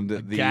around the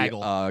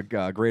gaggle.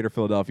 Greater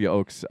Philadelphia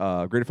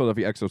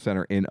Expo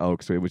Center in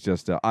Oaks. So it was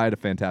just I had a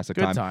fantastic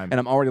Good time. and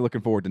I'm already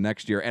looking forward to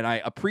next year. And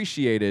I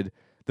appreciated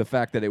the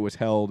fact that it was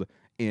held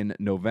in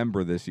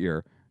November this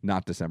year,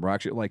 not December. I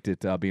actually liked it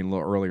being a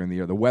little earlier in the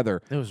year. The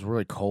weather. It was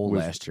really cold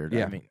last year.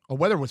 yeah. The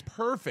weather was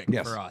perfect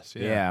Yes. for us.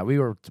 Yeah,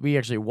 we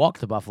actually walked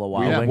to Buffalo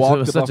Wild We Wings. walked It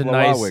was to such Buffalo a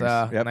Wild nice,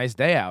 Wings. Yep. nice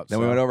day out. Then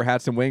we went over,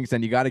 had some wings,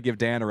 and you got to give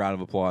Dan a round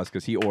of applause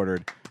because he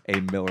ordered a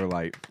Miller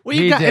Lite. Well,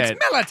 He it's did.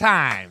 Miller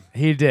time.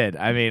 He did.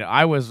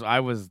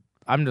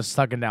 I'm just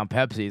sucking down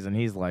Pepsis, and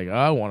he's like, oh,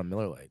 I want a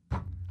Miller Lite.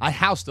 I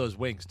housed those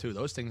wings too.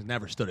 Those things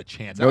never stood a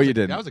chance. No, you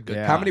didn't. That was a good.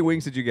 Yeah. How many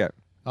wings did you get?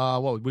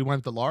 Well, we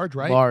went the large,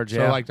 right? Large, so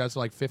yeah. like that's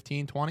like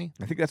 15, 20.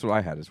 I think that's what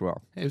I had as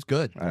well. It was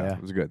good. Yeah.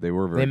 It was good. They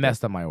were very They good.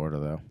 messed up my order,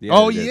 though. Yeah,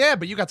 Oh they did. yeah,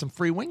 but you got some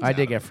free wings. I out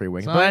did of get it. free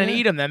wings, So, but I didn't yeah.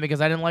 eat them then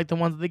because I didn't like the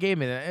ones that they gave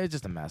me. It was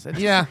just a mess. It's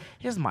Yeah.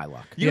 Here's my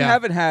luck. You Yeah.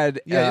 haven't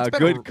had Yeah, it's been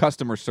good a-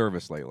 customer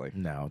service lately.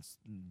 No, it's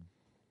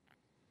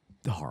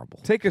horrible.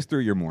 Take us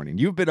through your morning.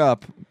 You've been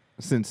up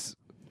since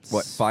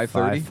what,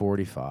 5:30?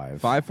 5:45.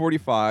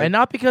 5:45. And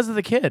not because of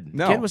the kid.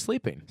 No. The kid was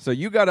sleeping. So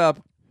you got up.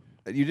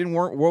 You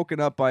weren't woken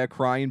up by a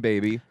crying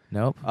baby.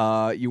 Nope.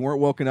 You weren't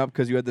woken up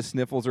because you had the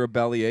sniffles or a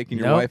bellyache, and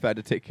your Nope. wife had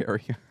to take care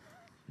of you.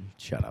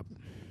 Shut up.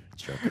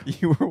 Jerk.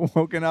 You were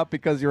woken up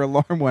because your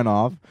alarm went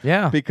off.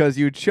 Yeah. Because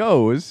you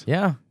chose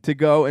Yeah. to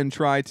go and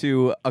try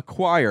to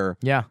acquire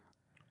Yeah.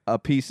 a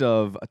piece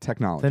of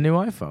technology. The new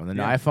iPhone, the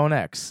new Yeah. iPhone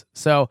X.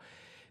 So,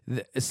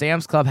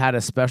 Sam's Club had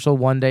a special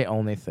one-day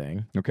only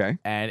thing, Okay.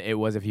 and it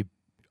was if you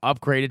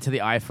upgraded to the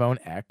iPhone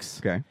X,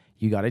 Okay.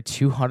 you got a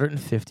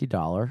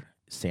 $250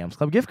 Sam's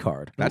Club gift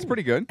card. That's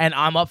pretty good. And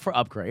I'm up for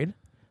upgrade,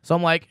 so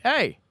I'm like,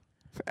 hey,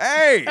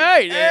 Hey.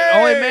 it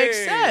only makes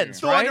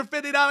sense, right?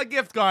 $250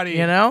 gift card.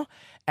 You know?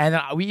 And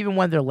then we even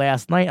went there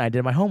last night. And I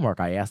did my homework.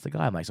 I asked the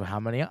guy, I'm like, so how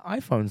many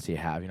iPhones do you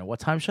have? What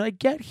time should I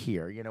get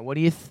here? What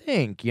do you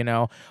think? We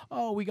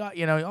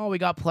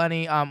got plenty.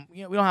 We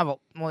don't have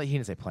he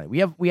didn't say plenty.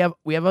 We have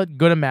a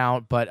good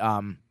amount, but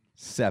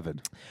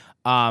 7.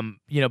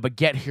 but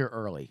get here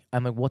early.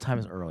 I'm like, what time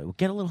is early? We'll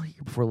get a little here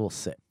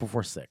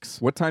before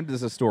 6. What time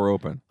does the store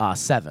open?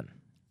 7.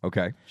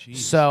 Okay.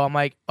 So I'm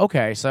like,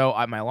 okay. So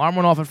my alarm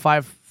went off at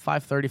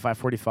 5:30,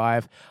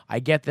 5:45. I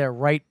get there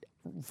right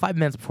 5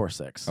 minutes before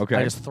 6. Okay.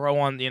 I just throw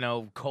on,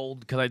 cold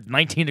because it's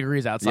 19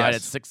 degrees outside Yes.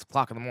 at 6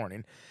 o'clock in the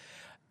morning.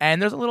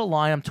 And there's a little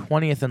line. I'm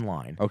 20th in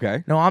line.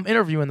 Okay. No, I'm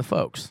interviewing the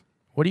folks.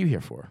 What are you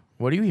here for?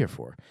 What are you here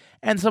for?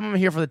 And some of them are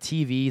here for the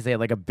TVs. They had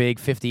like a big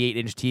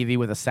 58-inch TV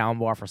with a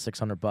soundbar for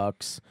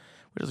 $600,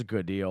 which is a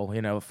good deal,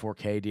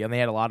 4K deal. And they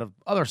had a lot of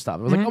other stuff.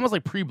 It was like almost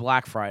like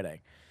pre-Black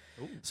Friday.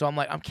 So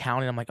I'm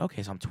counting. I'm like,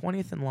 okay, so I'm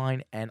 20th in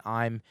line, and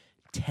I'm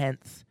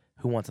 10th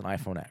who wants an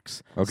iPhone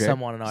X. Okay. Some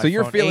want an So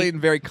you're iPhone feeling 8.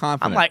 very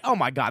confident. I'm like, oh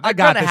my God, they're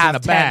got gonna this have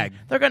in a 10. bag.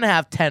 They're gonna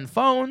have 10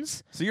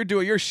 phones. So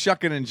you're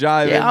shucking and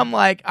jiving. Yeah, I'm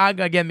like, I'm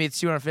gonna get me a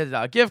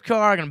 $250 gift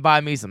card. I'm gonna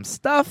buy me some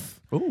stuff.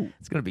 Ooh.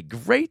 It's gonna be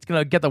great.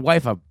 Gonna get the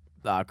wife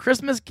a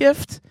Christmas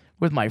gift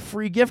with my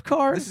free gift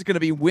card. This is going to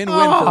be win-win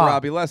for Oh.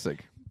 Robbie Lessig.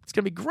 It's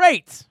gonna be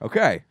great.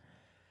 Okay.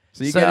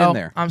 So you get in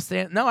there. I'm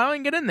standing. No, I don't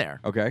even get in there.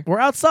 Okay. We're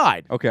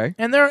outside. Okay.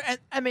 And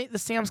the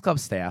Sam's Club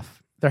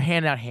staff, they're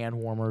handing out hand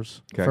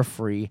warmers Okay. for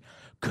free,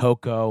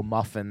 cocoa,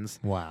 muffins.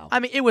 Wow.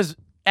 It was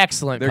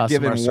excellent They're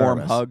customer giving warm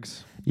service.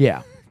 hugs.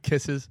 Yeah.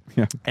 Kisses.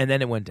 And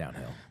then it went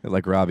downhill. They're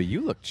like, Robbie,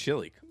 you look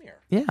chilly. Come here.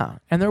 Yeah.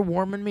 And they're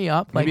warming me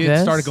up Maybe like it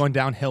this. started going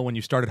downhill when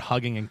you started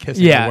hugging and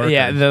kissing Yeah, the workers.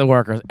 yeah, the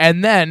workers.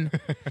 And then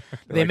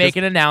they like, make this-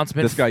 an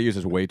announcement. This guy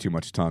uses way too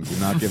much tongue. Do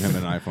not give him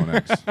an iPhone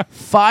X.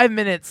 5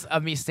 minutes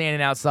of me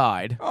standing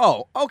outside.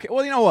 Oh, okay.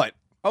 Well, you know what?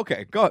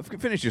 Okay, go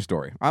ahead. Finish your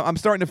story. I'm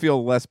starting to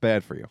feel less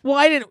bad for you. Well,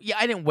 I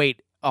didn't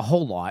wait a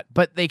whole lot,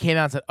 but they came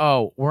out and said,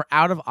 "Oh, we're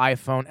out of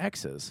iPhone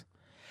X's."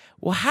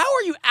 Well, how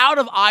are you out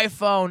of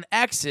iPhone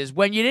X's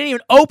when you didn't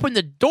even open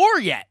the door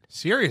yet?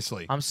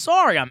 Seriously. I'm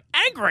sorry, I'm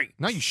angry.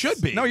 No, you should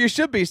be. No, you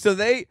should be. So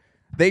they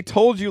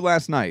told you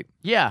last night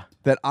Yeah.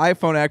 that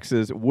iPhone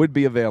X's would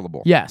be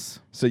available. Yes.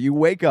 So you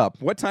wake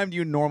up. What time do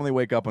you normally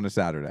wake up on a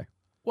Saturday?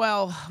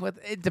 Well,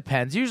 it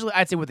depends. Usually,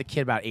 I'd say with the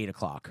kid about 8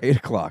 o'clock. 8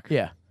 o'clock.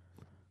 Yeah.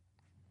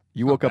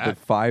 You woke up bad.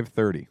 at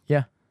 5:30.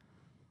 Yeah.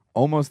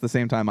 Almost the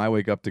same time I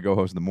wake up to go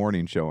host the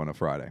morning show on a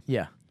Friday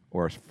Yeah.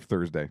 or a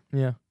Thursday,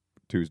 Yeah.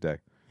 Tuesday,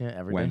 Yeah.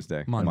 Every day.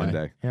 Wednesday,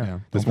 Monday. Yeah. Yeah.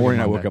 This Don't morning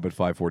forget I woke Monday. up at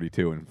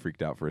 5:42 and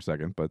freaked out for a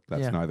second, but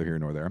that's Yeah. neither here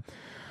nor there.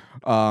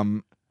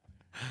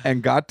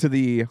 And got to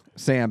the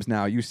Sam's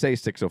now. You say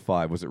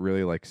 6:05. Was it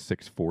really like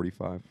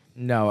 6:45?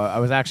 No, I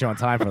was actually on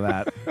time for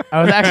that. I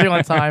was actually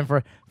on time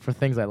for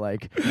things I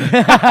like. Things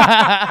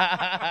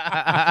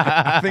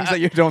that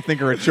you don't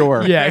think are a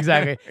chore. Yeah,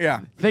 exactly.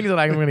 Yeah. Things that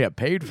I'm going to get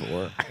paid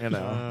for.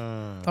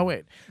 Oh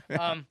wait.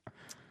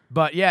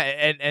 But yeah,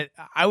 and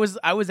I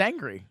was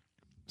angry.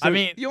 So I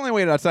mean, you only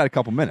waited outside a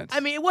couple minutes.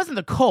 it wasn't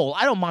the cold.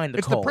 I don't mind the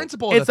It's the cold.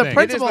 principle of It's the the thing.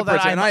 It is principle the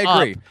that principle, I'm and I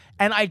agree. up,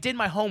 and I did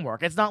my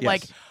homework. It's not Yes.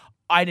 like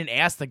I didn't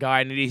ask the guy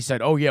and he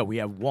said, "Oh yeah, we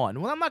have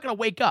one." Well, I'm not going to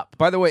wake up.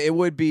 By the way, it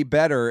would be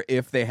better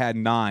if they had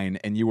 9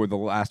 and you were the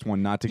last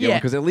one not to get one, Yeah.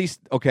 because at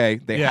least they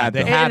Yeah, had they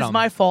them. had It is 'em.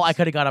 my fault. I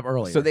could have got up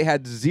earlier. So they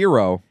had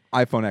 0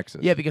 iPhone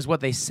X's. Yeah, because what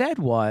they said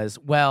was,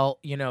 well,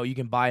 you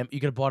can buy them. You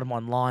could have bought them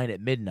online at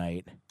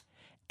midnight,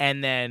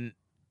 and then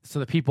so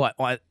the people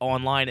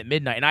online at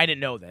midnight, and I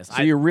didn't know this.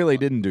 So you really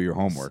didn't do your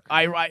homework.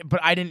 But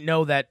I didn't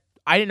know that.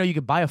 I didn't know you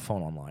could buy a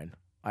phone online.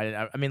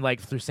 I mean, like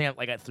through Sam's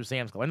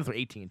Club. I know through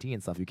AT&T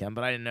and stuff you can,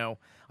 but I didn't know.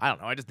 I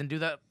don't know. I just didn't do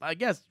that. I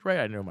guess right.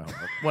 I didn't know my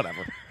homework.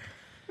 Whatever.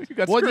 You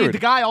got Well, screwed. the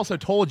guy also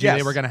told you Yes.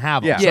 they were going to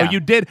have them. Yeah. So Yeah.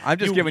 you did. I'm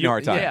just giving you a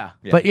hard time. Yeah.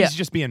 Yeah. But yeah. He's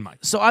just being Mike.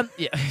 So I'm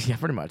yeah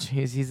pretty much.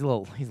 He's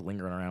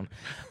lingering around.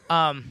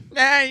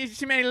 You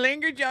too many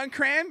lingered on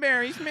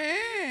cranberries,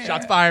 man.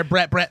 Shots fired.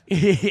 Brett.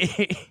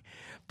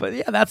 But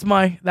yeah, that's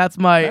my That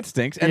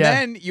stinks. And yeah.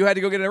 then you had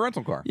to go get a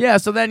rental car. Yeah,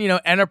 so then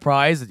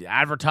Enterprise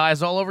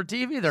advertised all over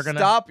TV. They're gonna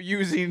Stop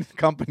using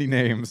company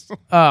names.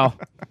 Oh,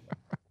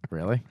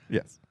 really?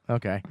 Yes.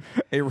 Okay.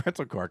 A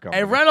rental car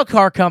company. A rental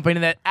car company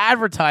that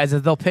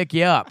advertises they'll pick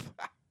you up.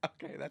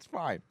 Okay, that's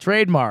fine.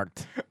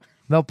 Trademarked.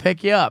 They'll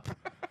pick you up.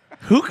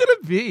 Who could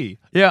it be?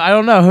 Yeah, I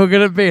don't know who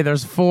could it be.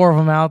 There's 4 of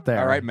them out there.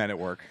 All right, men at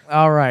work.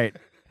 All right.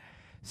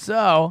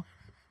 So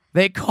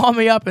they call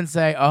me up and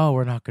say, "Oh,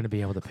 we're not going to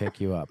be able to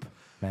pick you up."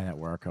 Man at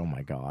work. Oh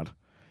my God.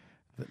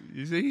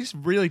 He's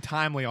really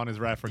timely on his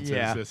references.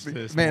 Yeah.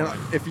 This Man,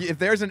 morning. if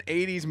there's an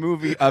 '80s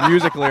movie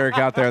music lyric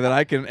out there that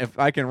I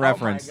can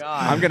reference,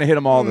 God. I'm gonna hit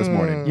them all this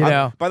morning. You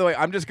know. By the way,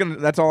 I'm just gonna.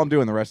 That's all I'm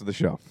doing the rest of the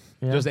show.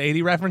 Just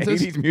 80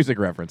 references. 80s music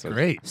references.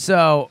 Great.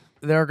 So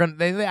they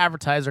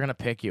advertise they're gonna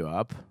pick you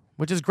up,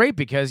 which is great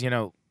because I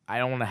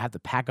don't want to have to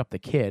pack up the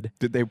kid.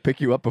 Did they pick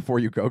you up before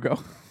you go?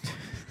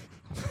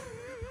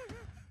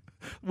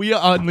 We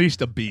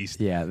unleashed a beast.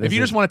 Yeah, If this you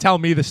is- just want to tell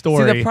me the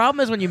story, See, the problem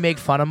is when you make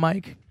fun of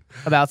Mike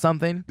about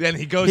something, then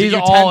he goes he's at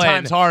you all 10 in.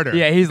 times harder.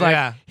 Yeah, he's like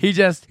Yeah. he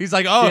just He's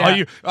like, oh,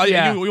 Yeah.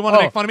 Yeah. you want to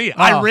Oh. make fun of me?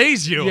 I Oh.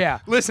 raise you. Yeah.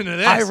 Listen to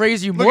this. I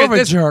raise you Look more at of a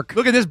this, jerk.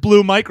 Look at this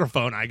blue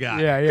microphone I got.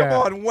 yeah.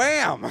 Come on,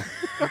 wham!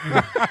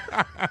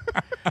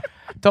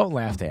 Don't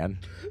laugh, Dan.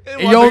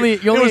 It You was, only-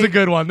 it you only- was a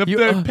good one.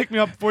 you- Pick me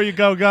up before you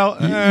go.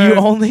 You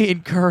only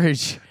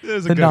encourage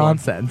was a the good one.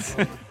 nonsense.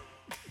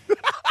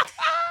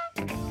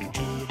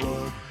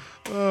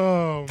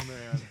 Oh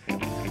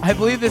man. I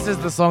believe this is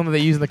the song that they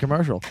use in the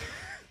commercial.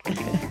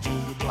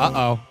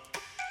 Uh-oh.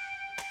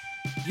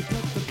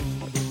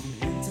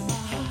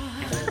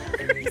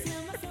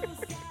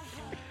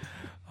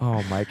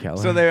 Oh, Mike Keller.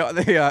 So they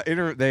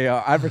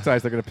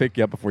advertise they're going to pick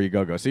you up before you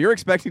go. So you're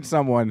expecting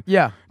someone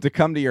yeah. to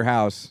come to your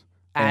house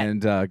At-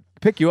 and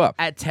pick you up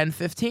At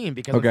 10:15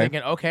 because Okay. I'm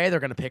thinking, okay, they're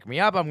gonna pick me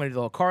up. I'm gonna do the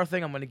little car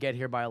thing. I'm gonna get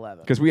here by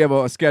 11. because we have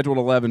a scheduled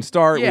 11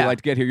 start. We Yeah. like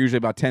to get here usually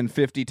about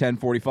 10:50,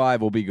 10:45.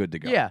 We'll be good to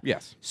go. Yeah.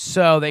 Yes.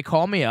 So they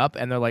call me up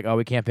and they're like, "Oh,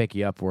 we can't pick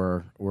you up.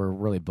 We're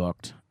really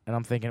booked." And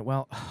I'm thinking,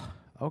 well,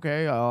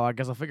 okay, I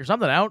guess I'll figure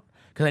something out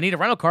because I need a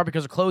rental car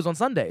because they're closed on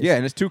Sundays. Yeah,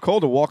 and it's too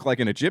cold to walk like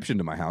an Egyptian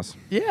to my house.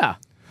 Yeah.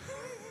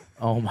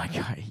 Oh my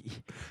God.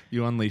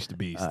 You unleashed a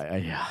beast.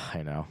 Yeah,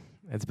 I know.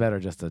 It's better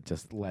just to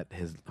let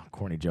his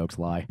corny jokes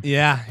lie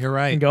yeah, you're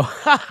right. and go,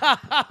 ha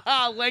ha ha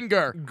ha,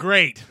 linger.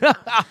 Great.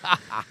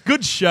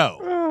 Good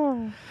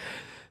show.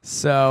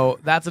 So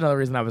that's another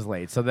reason I was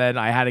late. So then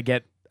I had to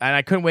get, and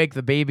I couldn't wake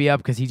the baby up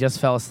because he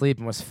just fell asleep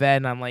and was fed.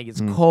 And I'm like,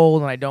 it's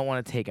cold, and I don't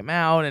want to take him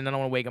out, and I don't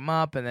want to wake him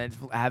up, and then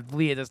have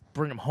Leah just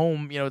bring him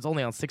home. It's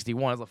only on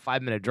 61. It's a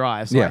 5-minute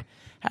drive. So Yeah.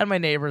 I had my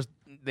neighbors.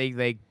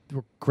 They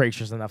were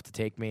gracious enough to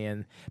take me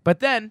in. But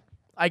then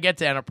I get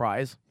to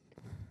Enterprise,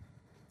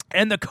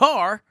 and the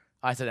car.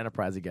 I said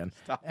Enterprise again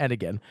and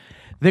again.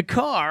 The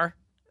car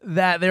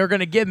that they were going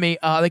to give me,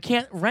 they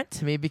can't rent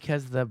to me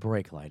because the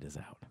brake light is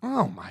out.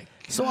 Oh my God.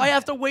 So I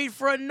have to wait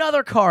for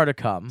another car to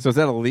come. So is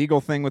that a legal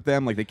thing with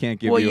them? Like they can't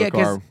give well, you yeah, a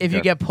car? if you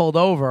Okay. get pulled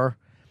over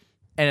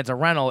and it's a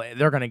rental,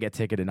 they're going to get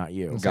ticketed, not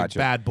you. It's Gotcha.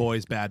 like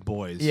bad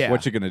boys. Yeah.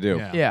 What you gonna do?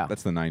 Yeah. Yeah.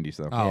 That's the 90s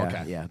though. Oh, yeah,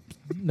 okay. Yeah.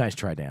 Nice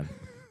try, Dan.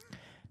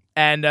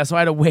 And so I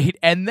had to wait.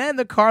 And then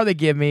the car they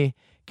give me,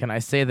 can I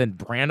say the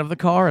brand of the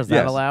car? Is that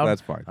Yes, allowed?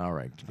 that's fine. All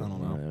right. I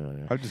don't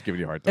know. I'm just giving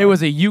you a hard time. It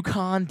was a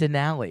Yukon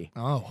Denali.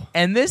 Oh.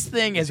 And this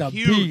thing is a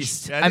huge.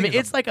 beast. Yeah, I I think mean,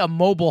 it's it's like a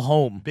mobile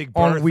home Big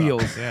on Bertha.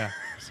 wheels. Yeah.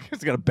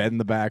 It's got a bed in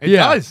the back. It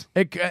does.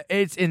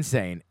 It's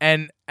insane.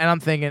 And I'm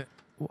thinking,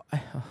 why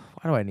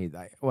do I need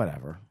that?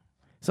 Whatever.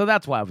 So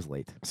that's why I was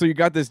late. So you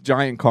got this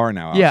giant car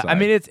now. Yeah, outside. I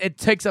mean it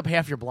takes up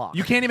half your block.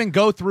 You can't even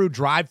go through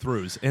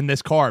drive-throughs in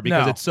this car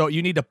because No. it's so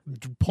you need to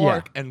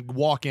park and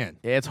walk in.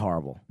 It's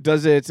horrible.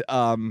 Does it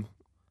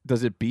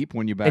beep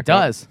when you back It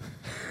does.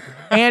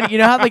 And you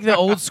know how like the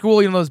old school,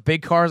 those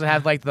big cars that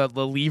have like the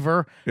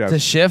lever Yeah. to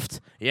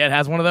shift? Yeah, it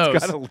has one of those.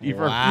 It's got a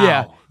lever. Wow.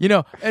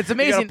 Yeah. It's You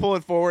amazing. gotta pull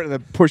it forward and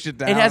then push it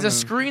down. It has a and-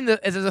 screen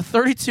it has a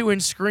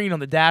 32-inch screen on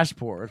the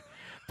dashboard,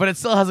 but it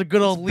still has a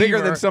good old lever.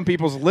 bigger than some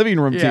people's living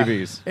room Yeah.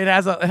 TVs. It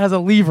has a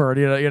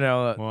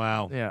lever,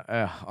 Wow.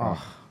 Yeah.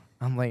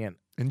 I'm laying.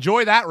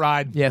 Enjoy that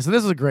ride. Yeah, so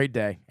this was a great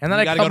day. And then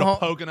You I got to come go to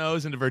home.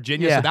 Poconos into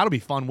Virginia, Yeah. so that'll be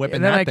fun whipping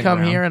And then that I thing come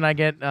around. here and I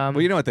get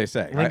Well, you know what they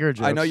say. Linger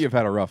I know jokes. you've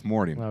had a rough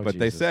morning, Oh, but Jesus.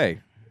 they say,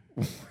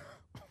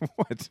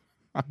 what?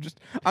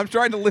 I'm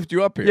trying to lift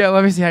you up here. Yeah,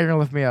 let me see how you're gonna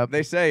lift me up.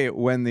 They say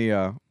when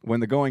the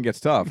going gets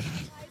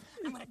tough,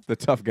 the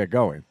tough get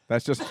going.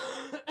 That's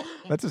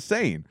a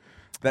saying.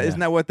 Isn't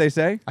that what they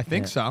say? I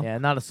think so. Yeah,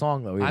 not a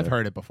song though. Either. I've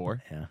heard it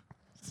before. Yeah.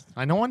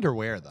 I know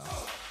underwear though.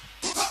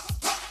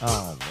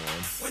 Oh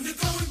Lord.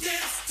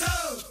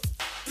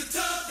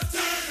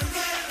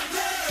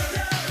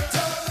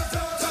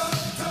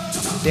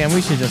 Damn,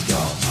 we should just go.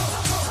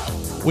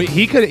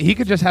 He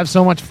could just have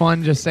so much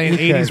fun just saying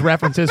He 80s could.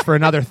 references for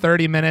another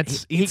 30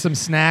 minutes, eat some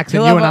snacks, and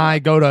he'll you have and a- I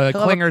go to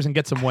he'll have a- Clingers and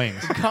get some wings.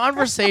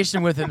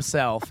 Conversation with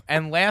himself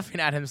and laughing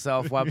at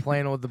himself while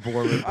playing with the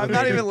board. I'm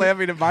not even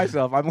laughing at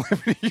myself. I'm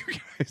laughing at you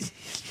guys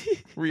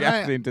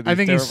reacting to this. I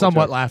think he's terrible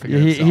somewhat joke. laughing at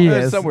He- himself. he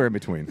It's is. somewhere in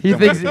between. He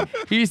Somewhere.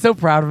 thinks he's so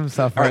proud of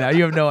himself right now.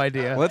 You have no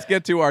idea. Let's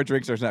get to our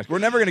drinks or snacks. We're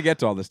never going to get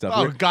to all this stuff.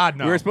 Oh, We're- God,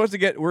 no. We were supposed to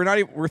get. We're not.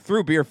 We're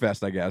through Beer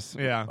Fest, I guess.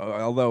 Yeah.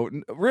 Although,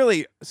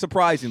 really,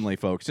 surprisingly,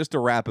 folks, just to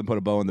wrap and put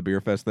a bow in the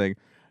Beer Fest thing,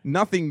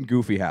 nothing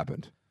goofy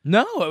happened.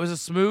 No, it was a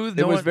smooth.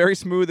 It was very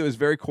smooth. It was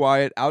very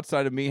quiet.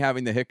 Outside of me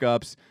having the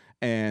hiccups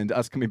and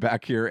us coming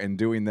back here and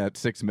doing that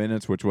 6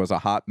 minutes, which was a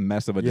hot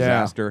mess of a Yeah.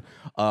 disaster.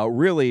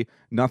 Really,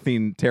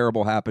 nothing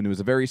terrible happened. It was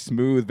a very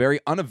smooth, very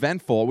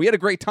uneventful. We had a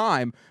great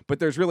time, but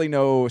there's really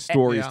no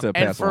stories to And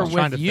pass for along.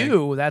 trying with to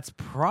you, that's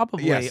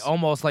probably Yes.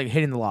 almost like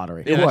hitting the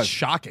lottery. Yeah, was. that's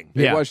shocking.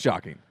 It Yeah. was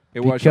shocking.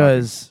 It was shocking.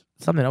 Because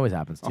something always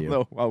happens to you.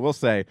 Although I will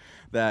say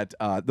that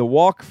the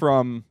walk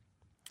from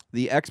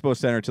the Expo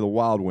Center to the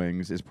Wild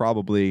Wings is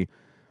probably,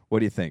 what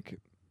do you think,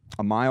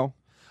 a mile?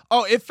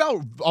 Oh, it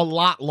felt a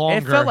lot longer.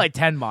 It felt like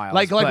 10 miles.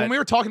 Like but- when we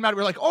were talking about it, we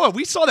were like, oh,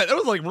 we saw that. It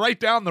was like right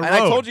down the road. And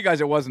I told you guys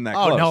it wasn't that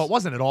Oh, close. no, it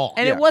wasn't at all.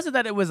 And Yeah. it wasn't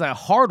that it was a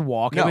hard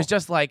walk. No. It was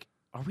just like,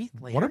 are we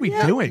later What are we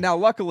yet? doing? Now,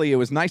 luckily, it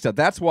was nice out.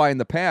 That's why in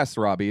the past,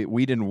 Robbie,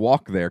 we didn't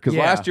walk there. Because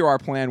Yeah. last year our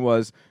plan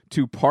was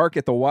to park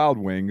at the Wild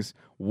Wings,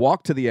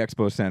 walk to the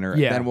Expo Center,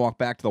 Yeah. and then walk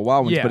back to the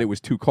Wild Wings, Yeah. but it was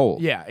too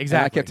cold. Yeah, And I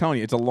exactly. kept telling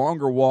you, it's a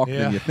longer walk Yeah,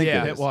 than you think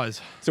yeah, it is. it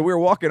was. So we were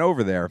walking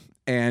over there,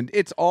 and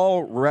it's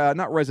all,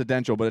 not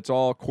residential, but it's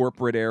all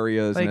corporate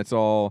areas, Like- and it's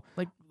all,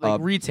 Like Uh,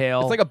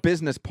 retail. it's like a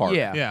business park.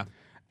 Yeah. Yeah.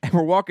 And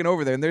we're walking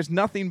over there, and there's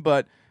nothing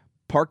but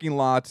parking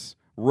lots,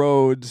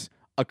 roads,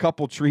 a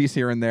couple trees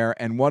here and there,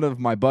 and one of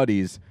my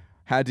buddies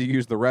had to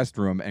use the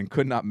restroom and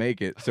could not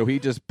make it, so he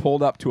just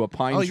pulled up to a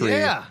pine Oh, tree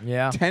yeah.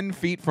 Yeah. 10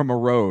 feet from a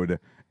road,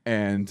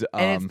 and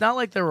And it's not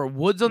like there were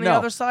woods on the no.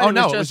 other side. Oh, it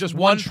no, was it was just just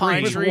one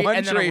pine tree. tree one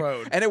and tree, then a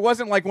road. and it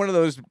wasn't like one of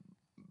those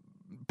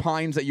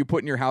pines that you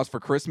put in your house for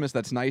Christmas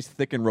that's nice,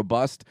 thick, and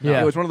robust.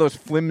 Yeah. It was one of those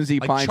flimsy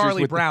Like pine trees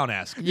Charlie with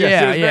Brown-esque. Yes,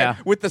 Yeah, it was very- yeah.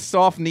 with the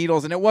soft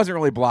needles, and it wasn't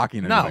really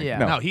blocking No, anything. Yeah.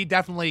 no, he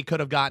definitely could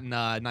have gotten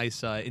a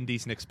nice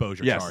indecent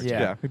exposure Yes, charge.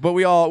 Yeah. But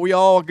we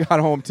all got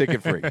home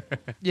ticket free.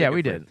 Yeah,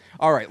 we did.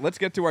 All right, let's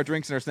get to our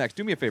drinks and our snacks.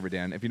 Do me a favor,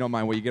 Dan, if you don't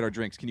mind, while you get our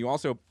drinks, can you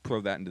also throw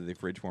that into the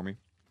fridge for me?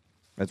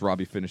 As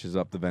Robbie finishes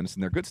up the venison.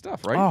 They're good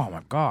stuff, right? Oh,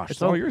 my gosh. It's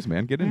So- all yours,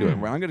 man. Get into it.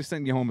 Well, I'm going to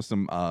send you home with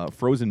some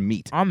frozen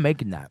meat. I'm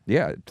making that.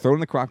 Yeah, throw it in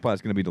the crock pot.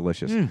 It's going to be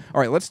delicious.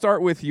 All right, let's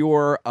start with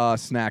your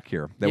snack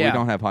here that we Yeah.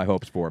 don't have high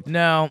hopes for.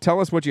 No. Tell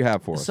us what you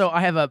have for us. So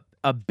I have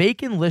a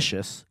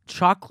Baconlicious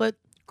chocolate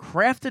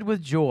crafted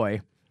with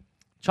joy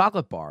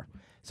chocolate bar.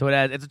 So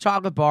it's a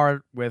chocolate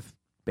bar with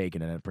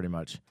bacon in it, pretty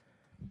much.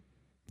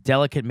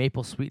 Delicate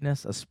maple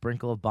sweetness, a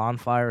sprinkle of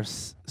bonfire,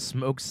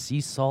 smoked sea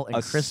salt, and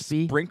a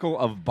crispy. sprinkle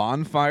of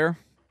bonfire.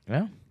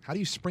 Yeah. How do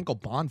you sprinkle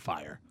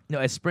bonfire? No,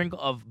 a sprinkle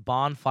of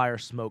bonfire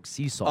smoked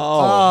sea salt.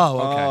 Oh,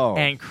 okay. Oh.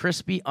 And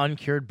crispy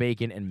uncured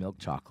bacon and milk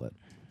chocolate.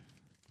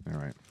 All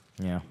right.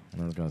 Yeah,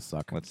 that was gonna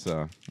suck. Let's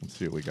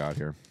see what we got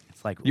here.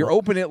 It's like You're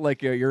opening it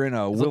like you're in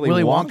a It's like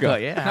Willy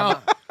Wonka. Yeah.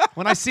 No,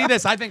 when I see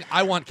this, I think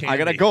I want candy. I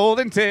got a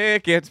golden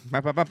ticket.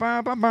 Ba, ba, ba,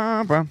 ba, ba,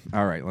 ba, ba.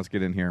 All right, let's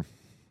get in here.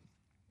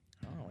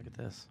 Oh, look at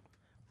this.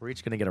 We're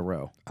each gonna get a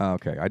row.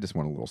 Okay, I just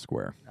want a little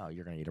square. Oh,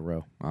 you're gonna eat a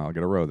row. I'll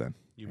get a row then.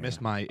 You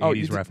missed my Oh, 80s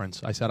you did-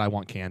 reference. I said I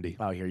want candy.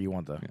 Oh, here you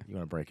want to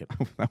break it.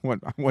 I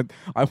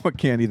want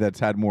candy that's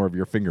had more of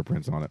your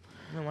fingerprints on it.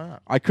 No, why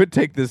not? I could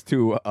take this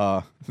to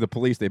the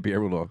police. They'd be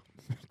able to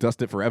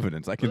dust it for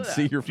evidence. I can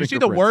see your Do you fingerprints. see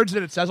the words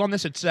that it says on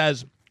this? It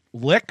says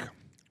lick,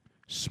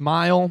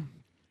 smile,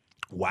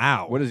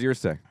 wow. What does yours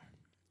say?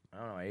 I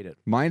don't know. I ate it.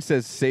 Mine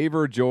says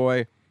savor,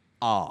 joy,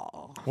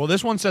 ah. Well,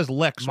 this one says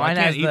lick, so Mine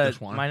I has can't eat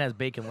this one. Mine has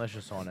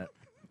Baconlicious on it.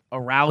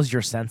 Arouse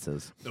your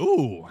senses.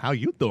 Ooh, how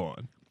you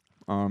doing?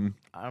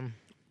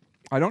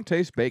 I don't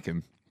taste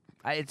bacon.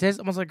 It tastes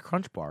almost like a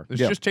Crunch Bar. This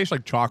Yeah. just tastes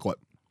like chocolate.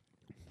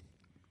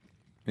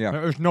 Yeah.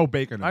 There's no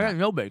bacon in I it. got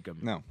no bacon.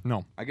 No.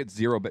 No. I get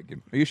zero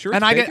bacon. Are you sure?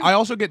 And it's I bacon?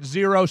 also get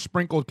 0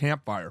 sprinkled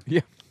campfire.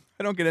 Yeah.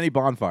 I don't get any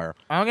bonfire.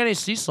 I don't get any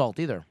sea salt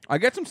either. I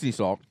get some sea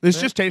salt. This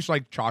just tastes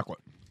like chocolate.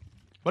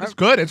 But it's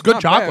good. It's good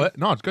not bad. chocolate.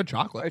 No, it's good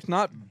chocolate. It's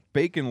not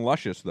bacon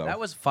luscious though. That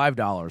was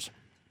 $5.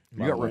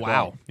 You got ripped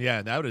Wow. off.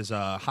 Yeah, that is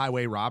a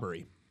highway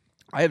robbery.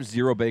 I have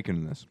zero bacon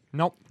in this.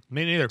 Nope,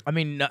 me neither. I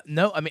mean,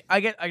 no. I mean, I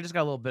just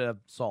got a little bit of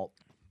salt.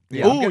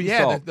 Yeah, I'm Oh getting yeah,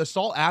 salt. the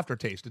salt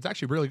aftertaste. It's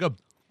actually really good.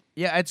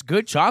 Yeah, it's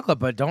good chocolate,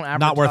 but don't advertise.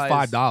 Not worth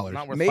 $5.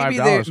 Not worth Maybe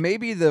 $5.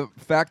 maybe the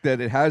fact that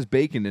it has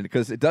bacon in it,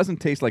 because it doesn't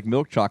taste like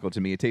milk chocolate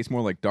to me. It tastes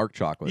more like dark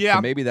chocolate. Yeah.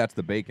 So maybe that's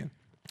the bacon.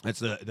 It's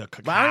the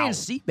cacao. But I don't even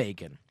see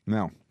bacon.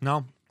 No.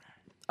 No.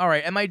 All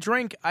right, and my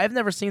drink, I've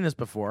never seen this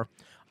before.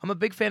 I'm a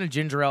big fan of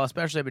ginger ale,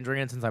 especially I've been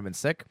drinking it since I've been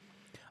sick.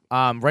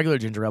 Regular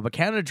ginger ale, but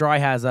Canada Dry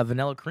has a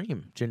vanilla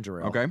cream ginger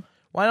ale. Okay.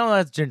 Well, I don't know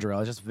that's ginger ale.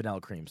 It's just vanilla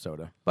cream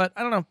soda. But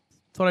I don't know.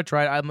 Thought I'd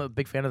try it. I'm a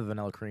big fan of the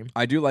vanilla cream.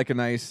 I do like a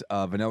nice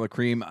vanilla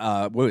cream.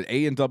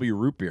 A&W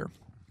root beer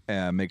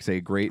makes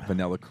a great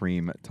vanilla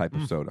cream type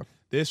of soda.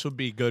 This would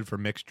be good for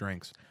mixed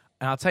drinks.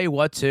 And I'll tell you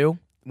what, too.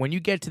 When you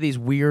get to these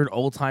weird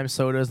old-time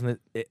sodas, and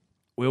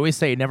we always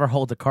say it never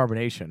holds a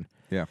carbonation.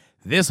 Yeah.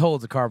 This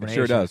holds a carbonation. It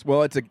sure does.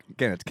 Well, it's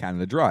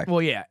Canada Dry.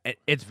 Well, yeah,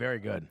 it's very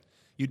good.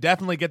 You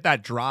definitely get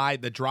that dry.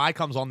 The dry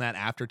comes on that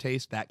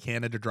aftertaste, that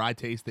Canada Dry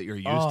taste that you're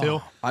used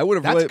to. I would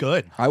have That's really,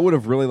 good. I would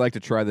have really liked to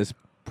try this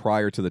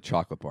prior to the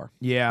chocolate bar.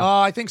 Yeah.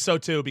 I think so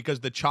too,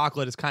 because the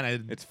chocolate is kind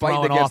of It's fighting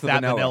throwing against off the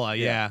that vanilla.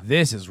 Yeah.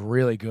 This is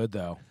really good,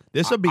 though.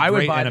 This would be I would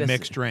great buy in a this-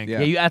 mixed drink. Yeah.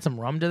 Yeah, you add some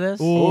rum to this.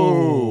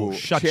 Ooh,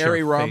 Shut cherry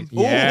your rum. face.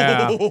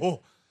 Yeah. Ooh.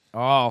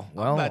 Oh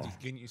well.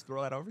 Can you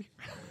throw that over?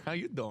 How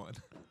you doing?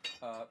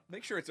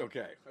 Make sure it's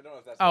okay. I don't know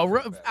if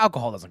that's.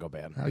 Alcohol doesn't go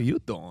bad. How you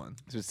doing?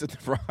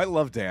 I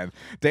love Dan.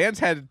 Dan's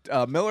had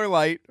Miller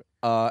Lite,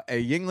 a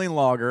Yingling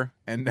Lager,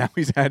 and now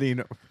he's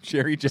adding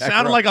Cherry Jack.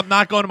 Sounded like I'm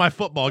not going to my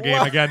football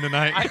game again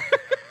tonight.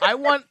 I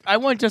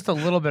want just a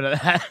little bit of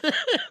that.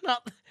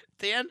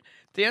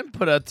 Dan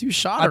put a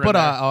 2-shot. I put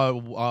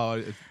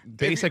a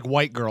basic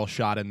white girl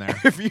shot in there.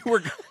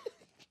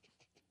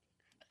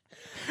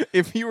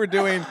 If you were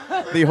doing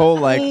the whole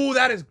like, Ooh,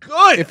 that is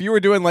good. if you were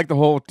doing like the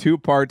whole 2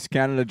 parts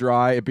Canada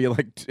Dry, it'd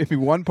be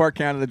 1 part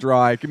Canada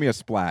Dry. Give me a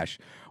splash.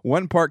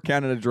 1 part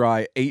Canada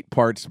Dry, 8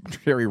 parts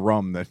cherry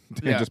rum that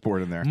Dan just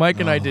poured in there. Mike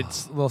and I did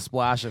little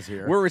splashes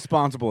here. We're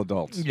responsible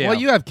adults. Yeah. Well,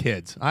 you have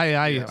kids.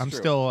 I'm true.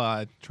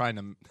 still trying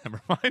to.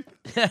 Never mind.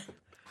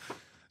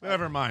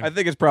 Never mind. I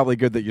think it's probably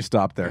good that you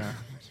stopped there.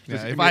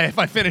 Yeah, if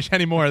I finish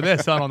any more of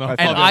this, I don't know. If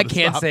and I'll be I able to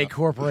can't stop say them.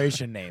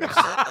 corporation names.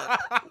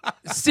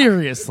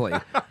 Seriously.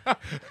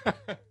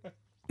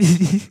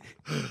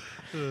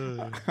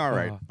 All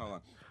right.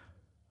 Hold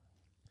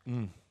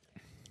on.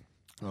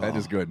 That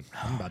is good.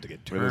 I'm about to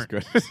get That is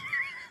turned. good.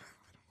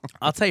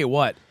 I'll tell you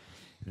what.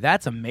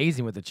 That's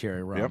amazing with the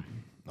cherry rum. Yep.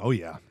 Oh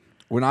yeah.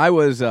 When I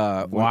was in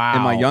my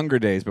Wow. younger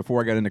days,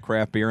 before I got into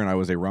craft beer and I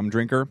was a rum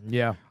drinker,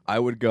 Yeah. I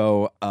would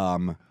go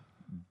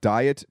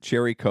Diet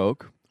Cherry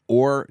Coke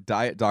or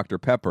Diet Dr.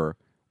 Pepper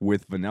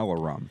with vanilla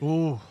rum.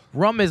 Ooh.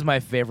 Rum is my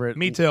favorite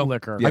Me too.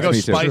 liquor. Yeah, I go me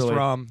too. spiced Truly.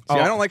 rum. See,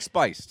 I don't like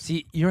spiced.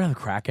 See, you're the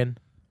Kraken.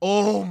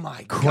 Oh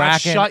my god!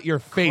 Kraken. Shut your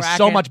face! So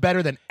Kraken. much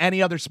better than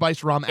any other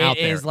spiced rum out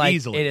It there. is like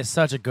easily, it is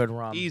such a good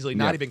rum. easily,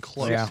 Yeah. not even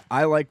close. Yeah.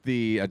 I like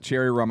the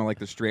cherry rum. I like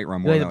the straight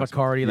rum. You more like than the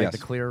Bacardi, like Yes. the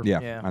clear?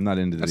 Yeah. Yeah. I'm not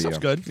into That the. stuff's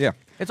good. Yeah.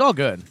 It's all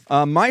good.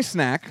 My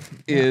snack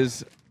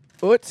is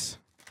Utz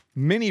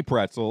mini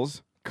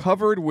pretzels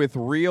covered with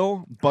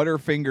real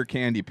Butterfinger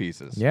candy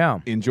pieces. Yeah.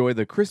 Enjoy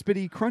the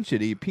crispity,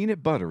 crunchity,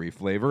 peanut buttery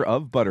flavor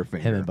of Butterfinger.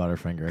 Him and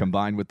Butterfinger.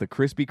 Combined with the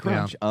crispy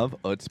crunch of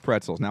Utz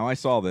pretzels. Now, I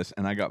saw this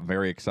and I got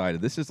very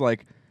excited. This is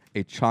like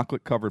a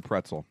chocolate-covered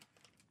pretzel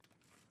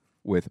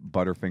with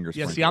Butterfinger Yeah.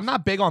 sprinkles. See, I'm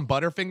not big on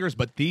Butterfingers,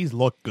 but these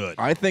look good.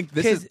 I think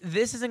this Because is...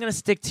 this isn't going to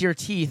stick to your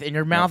teeth, and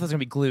your mouth is going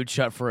to be glued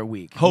shut for a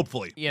week.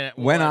 Hopefully. Yeah.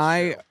 well, When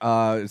that's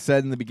I true.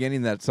 said in the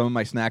beginning that some of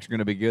my snacks are going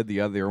to be good,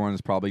 the other one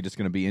is probably just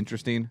going to be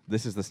interesting,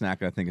 this is the snack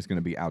that I think is going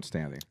to be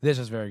outstanding. This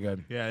is very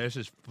good. Yeah, this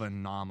is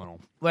phenomenal.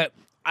 But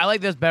I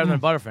like this better than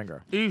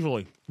Butterfinger.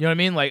 Easily. You know what I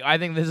mean? Like, I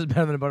think this is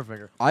better than a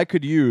Butterfinger. I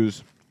could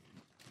use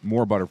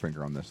more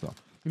Butterfinger on this, though.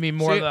 You mean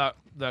more See- of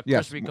the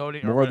Yes, crispy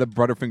coating? more of the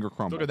Butterfinger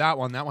crumble. Look at that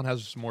one. That one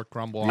has some more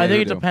crumble on I it. think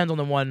they it do. depends on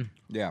the one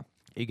Yeah.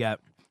 you get.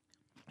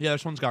 Yeah,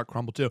 this one's got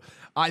crumble too.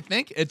 I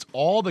think it's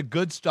all the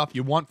good stuff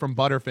you want from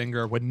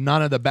Butterfinger with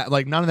none of the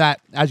none of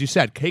that, as you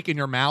said, cake in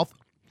your mouth.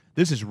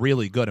 This is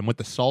really good, and with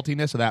the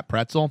saltiness of that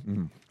pretzel,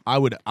 I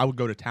would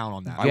go to town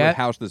on that. I would Get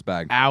house this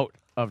bag. Out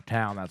of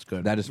town. That's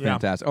good. That is Yeah.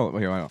 fantastic. Oh,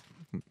 here, let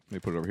me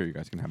put it over here. You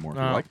guys can have more if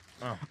you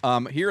Oh.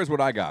 like. Here is what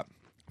I got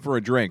for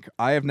a drink.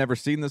 I have never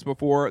seen this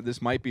before.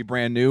 This might be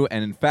brand new.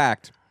 And in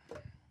fact,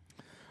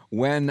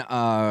 when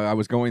I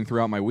was going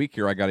throughout my week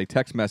here, I got a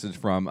text message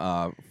from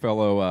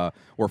fellow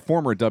or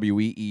former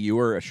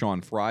WEEUer Sean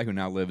Fry, who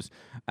now lives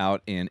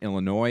out in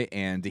Illinois,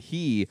 and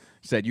he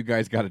said, "You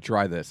guys got to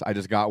try this. I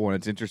just got one.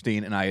 It's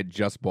interesting," and I had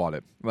just bought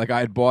it. Like I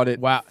had bought it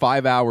Wow.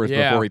 5 hours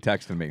Yeah. before he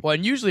texted me. Well,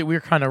 and usually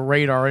we're kind of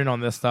radar in on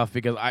this stuff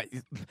because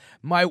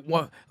my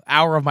 1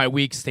 hour of my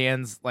week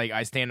stands like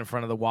I stand in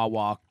front of the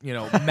Wawa,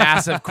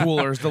 massive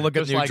coolers to look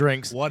at Just new like,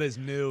 drinks. what is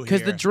new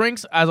Because the here?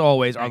 drinks, as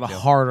always, are the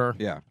harder.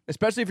 Yeah,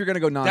 especially if you're going to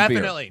go non-beer.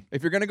 Definitely.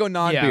 If you're going to go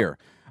non-beer,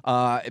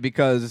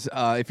 because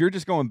if you're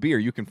just going beer,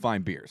 you can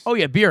find beers. Oh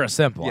yeah, beer is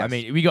simple. I Yes.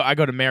 mean, I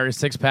go to Mary's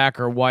Six Pack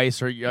or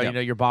Weiss or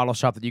Yep. your bottle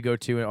shop that you go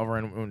to over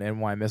in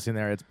NY Missing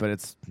there.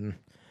 It's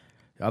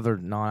other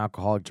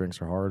non-alcoholic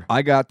drinks are hard.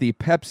 I got the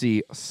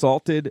Pepsi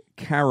salted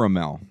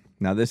caramel.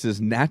 Now this is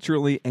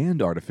naturally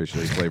and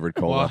artificially flavored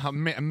cola. Well,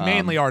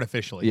 mainly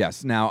artificially.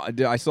 Yes. Now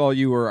I saw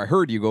you or I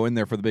heard you go in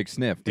there for the big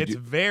sniff. Did It's you?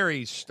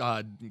 very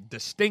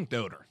distinct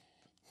odor.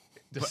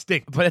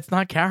 Distinct. But it's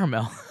not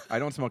caramel. I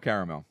don't smell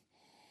caramel.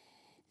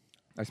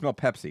 I smell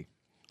Pepsi.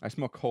 I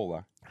smell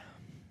cola.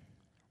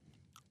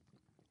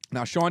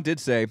 Now Sean did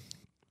say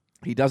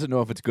he doesn't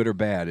know if it's good or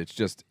bad. It's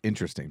just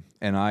interesting,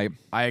 and I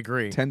I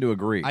agree. tend to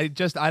agree. I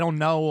don't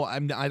know.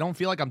 I don't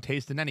feel like I'm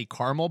tasting any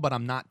caramel, but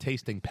I'm not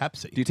tasting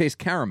Pepsi. Do you taste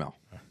caramel?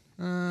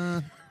 As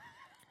soon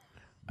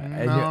I'm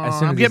as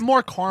getting he's-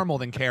 more caramel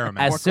than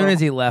caramel. As soon as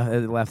he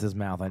left his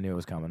mouth, I knew it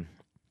was coming.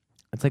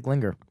 It's like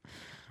linger.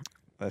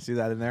 See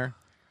that in there?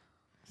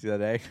 See that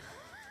A?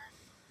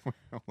 Hold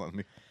on, let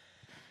me.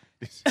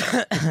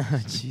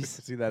 Jeez.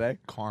 See that A?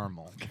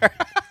 caramel.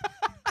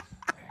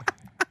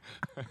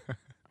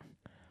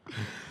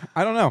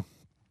 I don't know.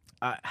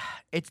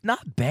 It's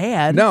not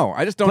bad. No,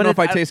 I just don't but know if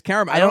I I taste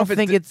caramel. I don't know if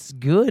think it's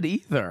good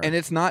either. and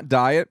it's not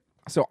diet,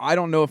 so I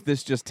don't know if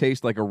this just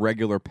tastes like a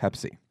regular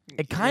Pepsi.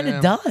 It kind Yeah.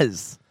 of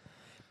does.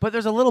 But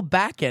there's a little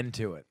back end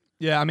to it.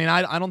 Yeah, I mean,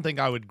 I don't think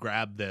I would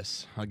grab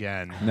this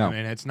again. No. I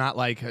mean, it's not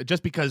like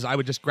just because I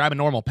would just grab a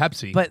normal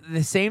Pepsi. But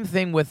the same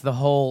thing with the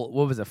whole,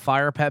 what was it,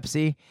 Fire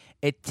Pepsi?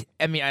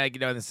 I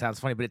know this sounds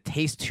funny, but it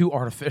tastes too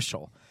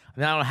artificial. I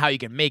mean, I don't know how you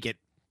can make it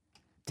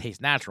taste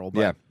natural,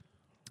 but Yeah.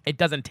 it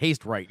doesn't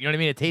taste right. You know what I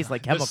mean? It tastes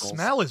like chemicals. The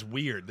smell is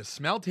weird. The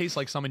smell tastes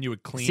like something you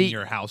would clean See,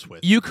 your house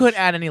with. You could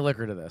add any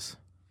liquor to this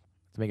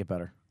to make it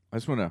better. I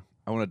want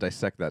to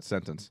dissect that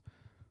sentence.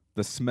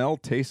 The smell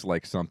tastes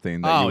like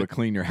something that Oh. you would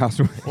clean your house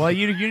with. Well,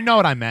 you know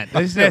what I meant.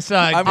 This I'm this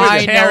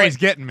with you. cherry's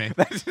getting me.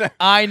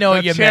 I know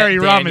The you cherry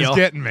meant, rum Daniel. is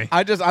getting me.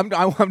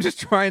 I'm just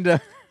trying to.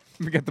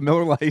 You got the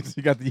Miller Lights,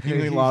 you got the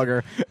Yuengling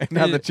Lager, and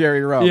now the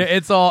cherry rum. Yeah,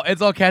 it's all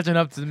catching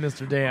up to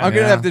Mr. Dan. I'm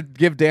gonna have to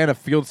give Dan a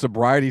field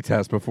sobriety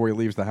test before he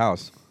leaves the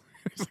house.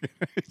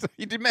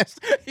 He missed.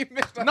 He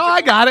missed. No,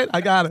 I got it.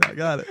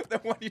 The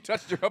one you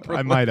touched your upper I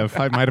lip. might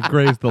have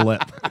grazed the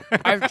lip.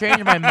 I've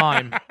changed my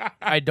mind.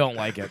 I don't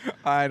like it.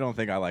 I don't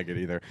think I like it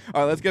either.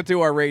 All right, let's get to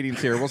our ratings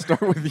here. We'll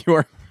start with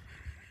your.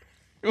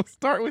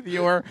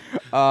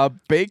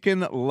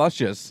 Bacon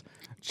Luscious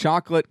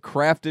Chocolate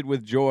Crafted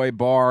with Joy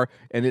bar,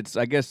 and it's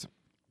I guess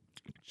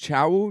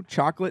Chow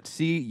chocolate,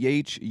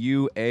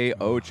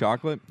 CHUAO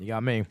chocolate. You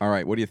got me. All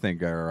right, what do you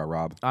think,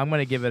 Rob? I'm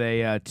gonna give it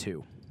a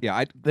 2.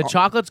 Yeah, The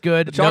chocolate's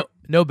good.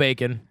 No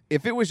bacon.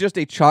 if it was just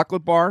a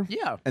chocolate bar,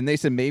 Yeah. and they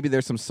said maybe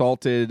there's some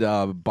salted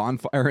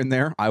bonfire in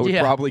there, I would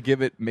Yeah. probably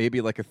give it maybe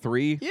like a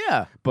 3.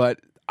 Yeah. But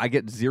I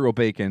get 0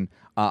 bacon.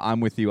 I'm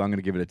with you. I'm going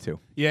to give it a 2.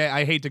 Yeah,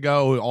 I hate to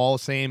go all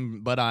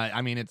same, but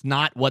I mean, it's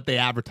not what they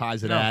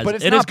advertise it No, as. but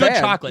it's It not is good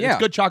bad. chocolate. Yeah. It's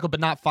good chocolate, but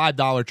not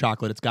 $5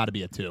 chocolate. It's got to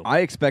be a 2. I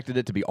expected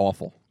it to be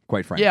awful,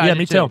 quite frankly. Yeah, I yeah, did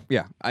me too. too.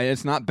 Yeah,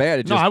 it's not bad.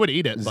 It No, just I would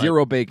eat it. but-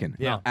 0 bacon.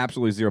 Yeah.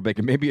 Absolutely 0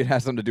 bacon. Maybe it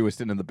has something to do with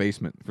sitting in the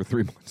basement for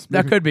 3 months.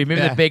 That could be.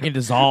 Maybe Yeah. the bacon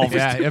dissolved.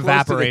 Yeah, Too close to the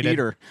evaporated.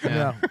 heater.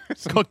 Yeah.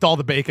 Cooked all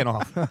the bacon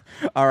off.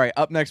 All right,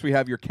 up next we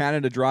have your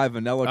Canada Dry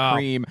Vanilla Oh.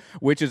 Cream,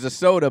 which is a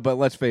soda, but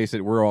let's face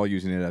it, we're all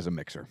using it as a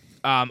mixer.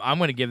 I'm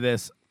gonna give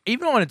this,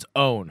 even on its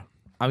own,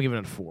 I'm giving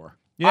it a 4.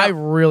 Yeah. I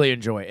really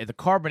enjoy it. The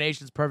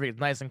carbonation's perfect. It's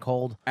nice and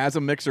cold. As a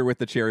mixer with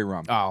the cherry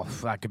rum. Oh,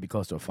 that could be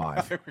close to a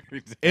 5.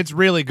 It's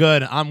really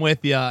good. I'm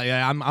with you.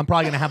 Yeah, I'm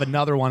probably gonna have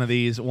another one of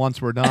these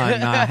once we're done.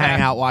 Hang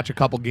out, watch a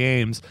couple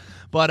games.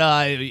 But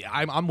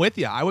I'm with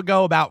you. I would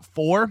go about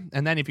 4,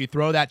 and then if you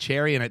throw that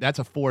cherry in it, that's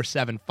a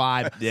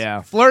 4.75.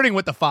 Yeah. Flirting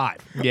with the 5.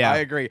 Yeah. I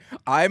agree.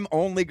 I'm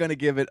only going to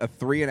give it a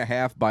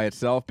 3.5 by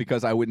itself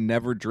because I would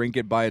never drink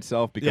it by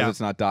itself because Yeah. it's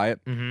not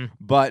diet.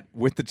 But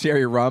with the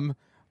cherry rum,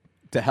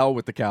 to hell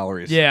with the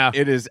calories. Yeah.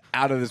 It is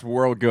out of this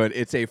world good.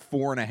 It's a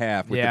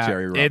 4.5 with the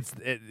cherry rum.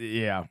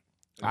 Yeah.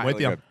 I'm with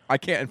Really you. good. I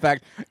can't. In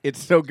fact,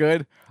 it's so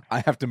good, I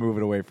have to move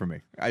it away from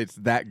me. It's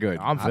that good.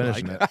 I'm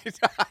finishing it. It's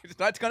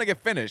going to get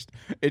finished.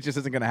 It just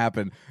isn't going to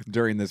happen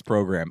during this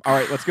program. All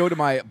right, let's go to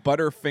my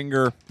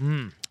Butterfinger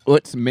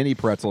Utz mini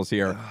pretzels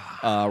here.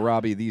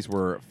 Robbie, these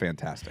were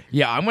fantastic.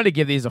 Yeah, I'm gonna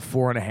give these a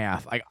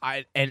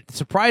 4.5. And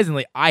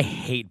surprisingly, I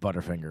hate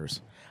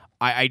Butterfingers.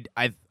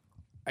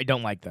 I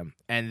don't like them,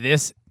 and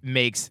this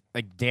makes,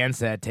 like Dan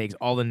said, takes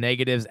all the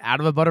negatives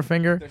out of a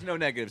Butterfinger, There's no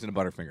negatives in a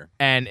Butterfinger.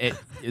 and it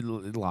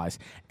lies,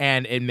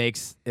 and it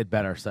makes it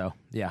better. So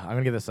yeah, I'm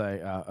gonna give this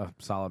a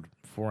solid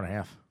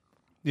 4.5.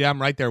 Yeah,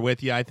 I'm right there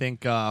with you. I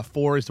think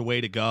 4 is the way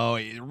to go.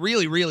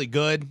 Really, really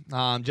good.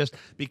 Just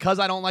because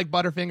I don't like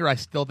Butterfinger, I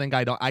still think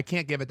I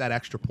can't give it that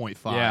extra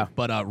 0.5. Yeah.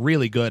 But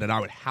really good, and I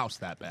would house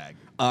that bag.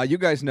 You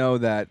guys know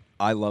that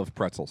I love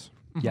pretzels.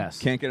 Yes.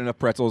 Can't get enough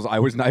pretzels.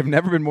 I've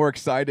never been more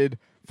excited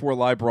for a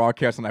live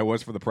broadcast than I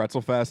was for the Pretzel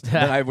Fest.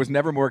 And I was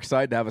never more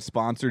excited to have a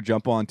sponsor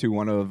jump onto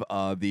one of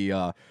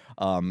the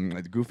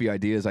goofy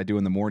ideas I do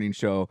in the morning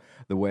show,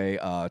 the way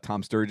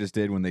Tom Sturgis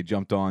did when they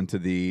jumped on to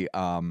the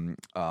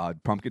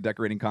pumpkin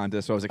decorating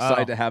contest. So I was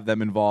excited to have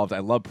them involved. I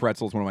love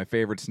pretzels, one of my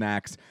favorite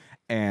snacks,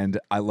 and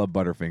I love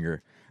Butterfinger.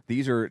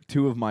 These are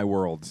two of my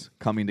worlds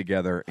coming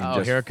together and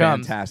just here it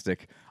comes.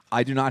 fantastic.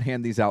 I do not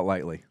hand these out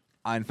lightly.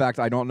 In fact,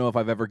 I don't know if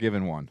I've ever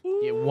given one.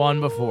 You won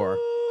before.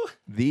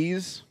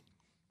 These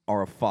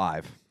are a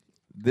 5.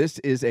 This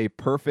is a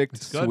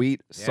perfect, good.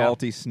 sweet, Yeah.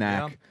 salty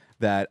snack Yeah.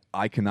 that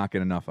I cannot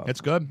get enough of.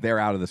 It's good. They're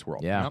out of this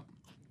world. Yeah. Yep.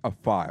 A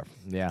 5.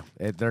 Yeah.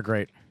 They're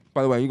great.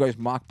 By the way, you guys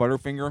mock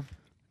Butterfinger.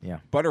 Yeah.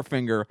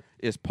 Butterfinger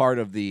is part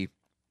of the,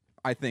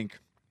 I think,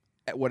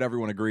 what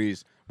everyone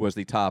agrees was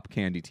the top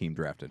candy team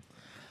drafted.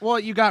 Well,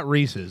 you got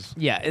Reese's.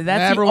 Yeah,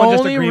 that's Everyone the just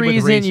only agreed with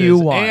reason Reese's. you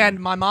won. And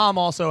my mom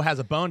also has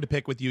a bone to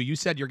pick with you. You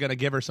said you're going to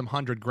give her some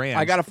 $100,000.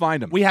 I got to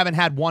find them. We haven't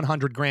had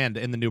 $100,000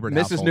 in the Newbert Mrs.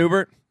 household.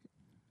 Newbert,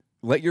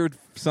 let your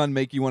son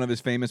make you one of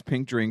his famous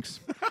pink drinks,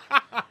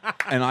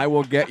 and I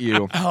will get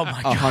you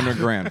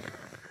 $100,000.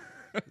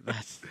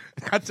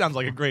 That sounds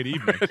like a great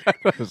evening.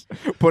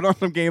 Put on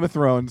some Game of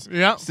Thrones.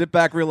 Yep. Sit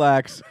back,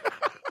 relax,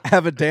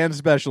 have a Dan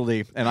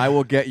specialty, and I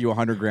will get you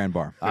 $100,000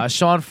 bar.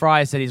 Sean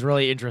Fry said he's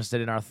really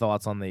interested in our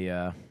thoughts on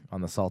the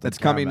on the salted. That's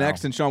coming caramel.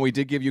 next. And Sean, we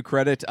did give you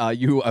credit. I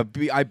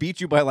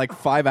beat you by like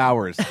 5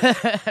 hours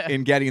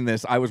in getting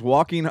this. I was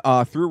walking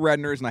through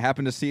Redner's, and I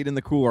happened to see it in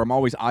the cooler. I'm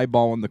always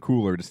eyeballing the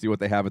cooler to see what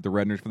they have at the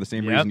Redner's for the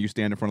same reason you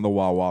stand in front of the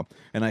Wawa.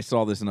 And I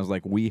saw this, and I was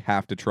like, we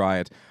have to try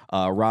it.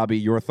 Robbie,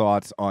 your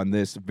thoughts on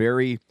this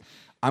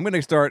I'm going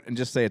to start and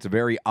just say it's a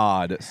very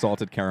odd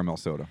salted caramel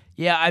soda.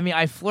 Yeah, I mean,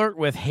 I flirt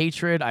with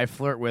hatred. I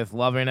flirt with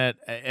loving it.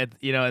 And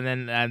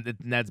then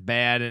that's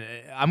bad.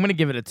 I'm going to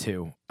give it a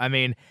 2. I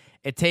mean,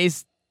 it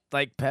tastes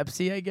like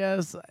Pepsi, I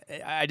guess.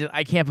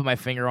 I can't put my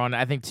finger on it.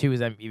 I think 2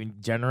 is even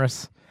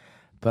generous,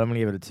 but I'm going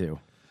to give it a 2.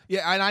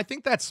 Yeah, and I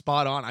think that's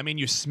spot on. I mean,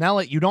 you smell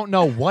it. You don't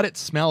know what it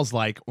smells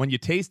like. When you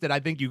taste it, I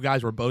think you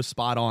guys were both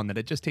spot on that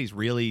it just tastes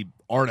really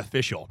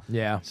artificial.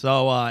 Yeah.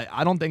 So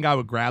I don't think I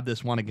would grab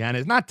this one again.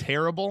 It's not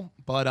terrible,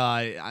 but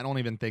I don't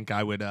even think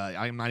I would.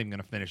 I'm not even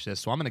going to finish this,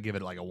 so I'm going to give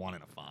it like a 1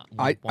 and a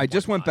 5. I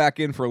just went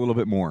back in for a little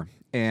bit more.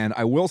 And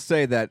I will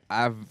say that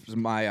I've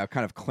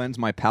kind of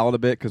cleansed my palate a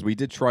bit because we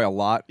did try a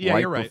lot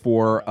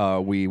before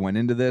we went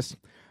into this.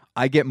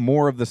 I get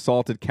more of the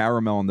salted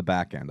caramel in the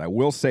back end. I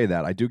will say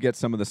that. I do get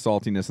some of the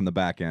saltiness in the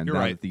back end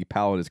now that the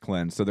palate is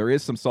cleansed. So there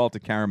is some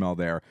salted caramel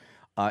there.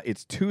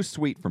 It's too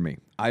sweet for me.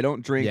 I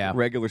don't drink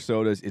regular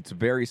sodas. It's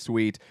very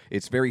sweet.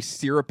 It's very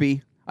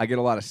syrupy. I get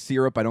a lot of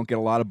syrup. I don't get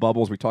a lot of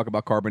bubbles. We talk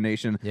about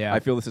carbonation. Yeah.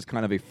 I feel this is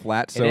kind of a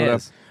flat soda. It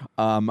is.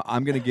 I'm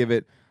going to give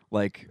it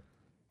like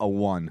a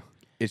 1.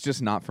 It's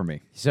just not for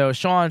me. So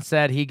Sean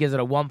said he gives it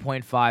a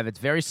 1.5. It's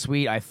very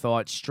sweet, I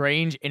thought.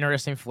 Strange,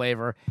 interesting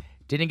flavor.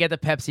 Didn't get the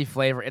Pepsi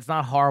flavor. It's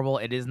not horrible.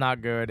 It is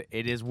not good.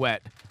 It is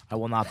wet. I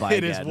will not buy it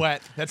again. It is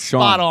wet. That's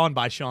Sean. spot on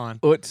by Sean.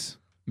 Utz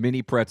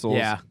mini pretzels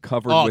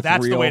covered with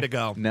that's real the way to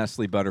go.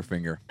 Nestle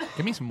Butterfinger.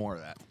 Give me some more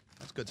of that.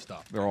 That's good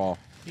stuff. They're all.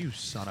 You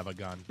son of a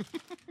gun.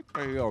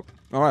 There you go.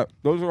 All right.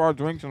 Those are our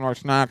drinks and our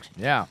snacks.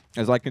 Yeah.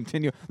 As I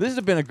continue. This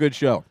has been a good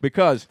show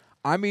because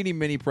I'm eating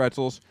mini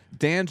pretzels,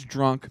 Dan's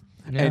drunk,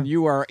 and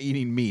you are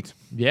eating meat.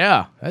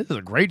 Yeah. This is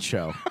a great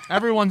show.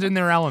 Everyone's in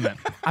their element.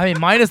 I mean,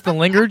 minus the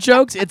linger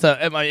jokes, it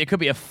could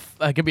be a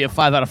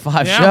 5 out of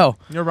 5 Yeah, show.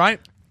 You're right.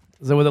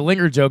 So with the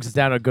linger jokes, it's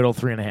down to a good old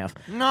 3.5.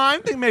 No, I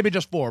think maybe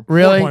just 4.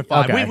 Really?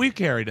 4.5. Okay. We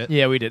carried it.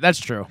 Yeah, we did. That's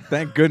true.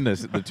 Thank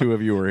goodness the two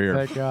of you are here.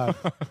 Thank God.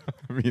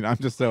 I mean, I'm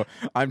just so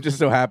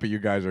happy you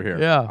guys are here.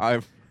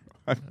 Yeah.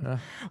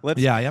 Let's.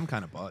 Yeah, I am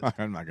kind of buzzed.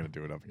 I'm not going to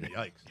do it up here.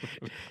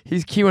 Yikes.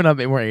 He's queuing up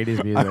more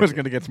 80s music. I was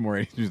going to get some more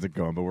 80s music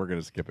going, but we're going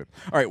to skip it.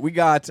 All right, we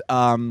got.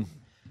 How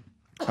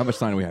much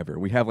time do we have here?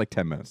 We have like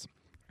 10 minutes.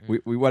 We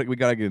got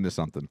to get into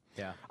something.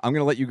 Yeah. I'm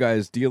going to let you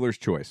guys dealer's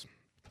choice.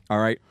 All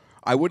right.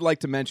 I would like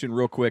to mention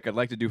real quick. I'd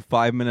like to do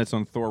 5 minutes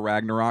on Thor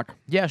Ragnarok.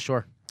 Yeah,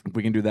 sure. If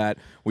we can do that.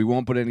 We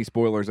won't put any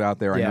spoilers out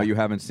there. I know you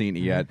haven't seen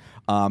it yet.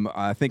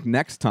 I think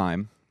next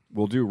time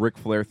we'll do Ric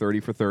Flair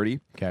 30 for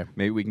 30. Okay.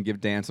 Maybe we can give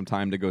Dan some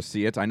time to go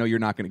see it. I know you're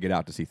not going to get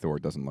out to see Thor.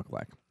 It doesn't look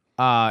like.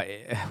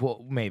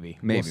 Well, maybe.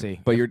 We'll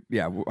see. But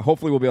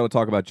hopefully we'll be able to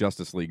talk about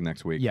Justice League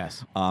next week.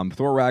 Yes.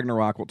 Thor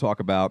Ragnarok we'll talk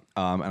about.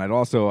 And I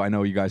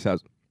know you guys have.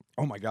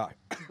 Oh my God.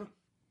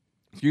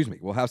 Excuse me.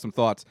 We'll have some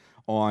thoughts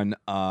on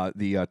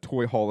the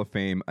Toy Hall of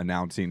Fame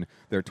announcing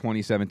their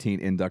 2017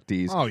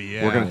 inductees. Oh,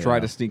 yeah. We're going to try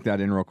to sneak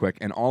that in real quick.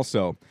 And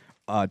also,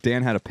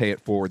 Dan had a pay it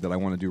forward that I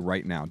want to do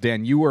right now.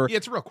 Dan, you were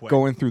it's real quick.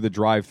 going through the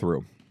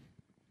drive-through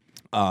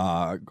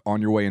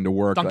on your way into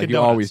work. Dunkin' Like you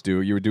Donuts. always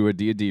do. You would do a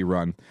D&D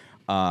run.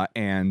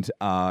 And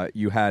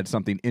you had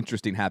something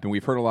interesting happen.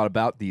 We've heard a lot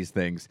about these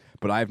things,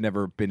 but I've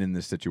never been in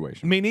this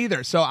situation. Me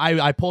neither. So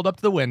I pulled up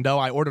to the window.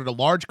 I ordered a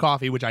large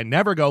coffee, which I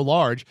never go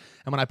large.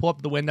 And when I pull up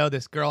to the window,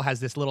 this girl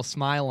has this little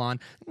smile on.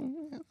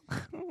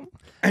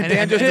 And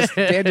Dan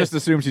just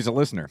assumes she's a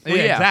listener. Yeah,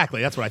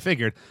 exactly. That's what I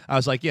figured. I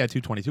was like, "Yeah,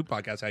 222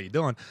 podcast. How you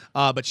doing?"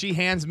 But she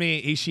hands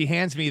me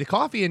the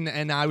coffee,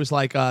 and I was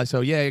like,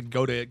 "So yeah,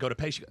 go to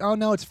pay." She, "Oh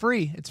no, it's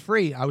free. It's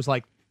free." I was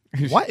like,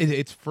 "What?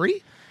 It's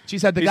free?" She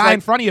said, "The He's guy like,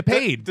 in front of you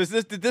paid." Did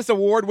this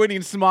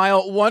award-winning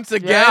smile once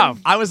again? Yeah.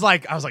 I was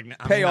like,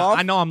 Pay off?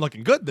 I know I'm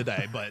looking good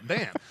today, but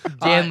damn.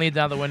 Dan leads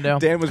out the window.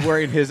 Dan was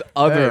wearing his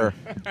other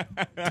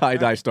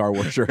tie-dye Star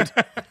Wars shirt.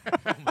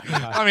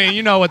 I mean,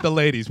 you know what the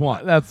ladies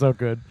want. That's so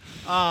good.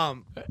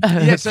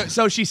 Yeah,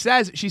 so she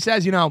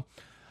says, you know,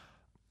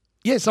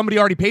 yeah, somebody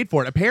already paid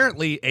for it.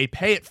 Apparently, a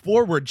pay it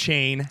forward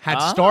chain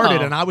had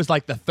started, and I was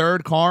like the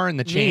third car in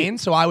the chain.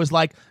 So I was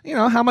like, you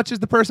know, how much is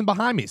the person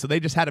behind me? So they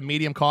just had a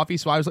medium coffee.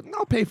 So I was like, no,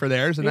 I'll pay for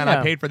theirs, and then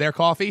I paid for their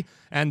coffee.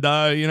 And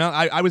you know,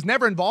 I was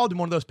never involved in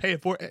one of those pay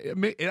it forward.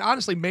 It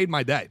honestly made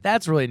my day.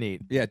 That's really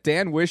neat. Yeah,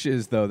 Dan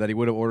wishes, though, that he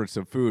would have ordered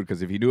some food,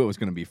 because if he knew it was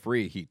going to be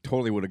free, he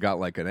totally would have got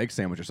like an egg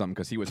sandwich or something,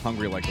 because he was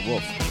hungry like the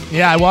wolf.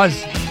 Yeah, I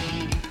was.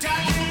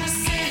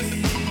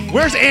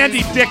 Where's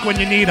Andy Dick when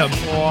you need him?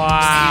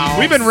 Wow.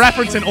 We've been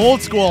referencing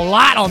old school a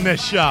lot on this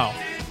show.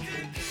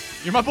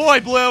 You're my boy,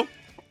 Blue.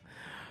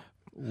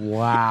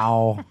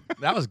 Wow.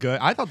 That was good.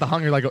 I thought the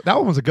Hungry Like that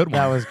one was a good one.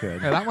 That was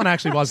good. Yeah, that one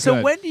actually was So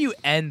good. when do you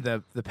end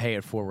the pay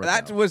it forward?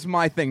 That though? was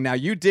my thing. Now,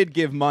 you did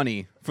give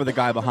money for the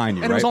guy behind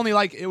you, and right? it was only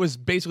it was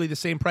basically the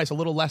same price, a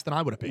little less than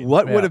I would have paid.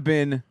 What would have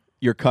been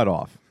your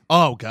cutoff?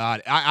 Oh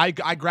God, I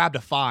grabbed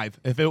a 5.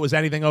 If it was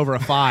anything over a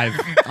 5,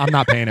 I'm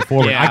not paying it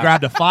forward. Yeah. I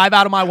grabbed a 5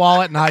 out of my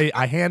wallet and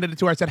I handed it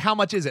to her. I said, "How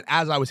much is it?"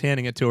 As I was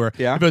handing it to her.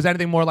 Yeah. If it was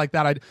anything more like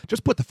that, I'd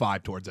just put the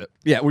 5 towards it.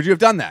 Yeah, would you have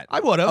done that?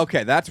 I would have.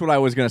 Okay, that's what I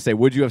was going to say.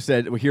 Would you have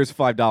said, well, here's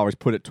 $5,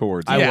 put it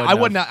towards it? Yeah, I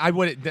wouldn't wouldn't. I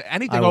wouldn't.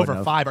 Anything I over wouldn't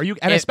have. 5. Are you?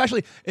 And It-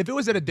 especially if it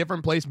was at a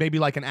different place, maybe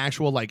like an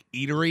actual like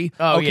eatery.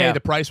 Oh, okay, yeah. the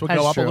price would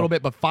That's go up true. a little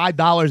bit, but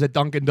 $5 at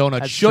Dunkin'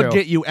 Donuts That's should true.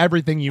 get you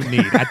everything you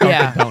need at Dunkin'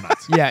 Yeah.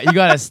 Donuts. Yeah, you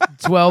got a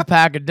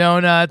 12-pack of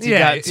donuts. You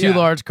Yeah, got 2 yeah.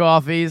 large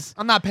coffees.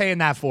 I'm not paying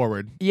that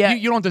forward. Yeah.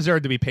 you don't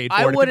deserve to be paid I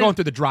for it. If you're wouldn't- going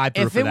through the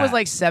drive-thru If for it was that.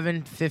 like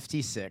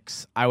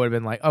 $7.56, I would have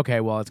been like, okay,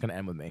 well, it's gonna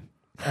end with me,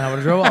 and I would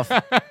have drove off.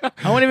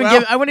 I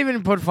wouldn't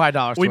even put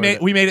 $5. we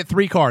towards made it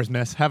 3 cars,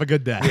 miss. Have a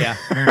good day. it.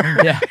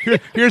 Yeah.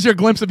 Here's your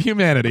glimpse of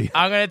humanity.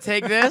 I'm gonna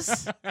take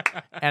this,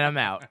 and I'm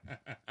out.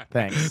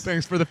 Thanks.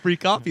 Thanks for the free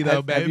coffee, though,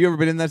 Have babe. you ever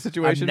been in that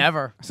situation?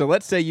 never. So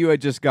let's say you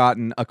had just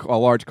gotten a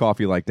large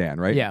coffee like Dan,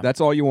 right? Yeah. That's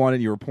all you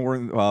wanted. You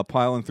were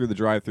piling through the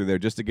drive-through there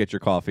just to get your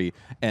coffee,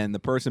 and the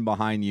person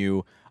behind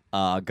you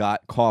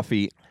got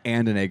coffee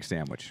and an egg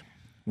sandwich.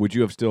 Would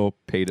you have still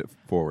paid it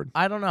forward?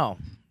 I don't know.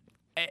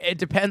 It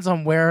depends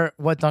on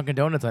what Dunkin'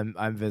 Donuts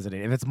I'm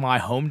visiting. If it's my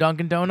home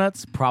Dunkin'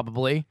 Donuts,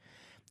 probably.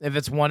 If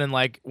it's one in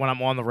like when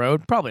I'm on the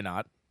road, probably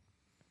not.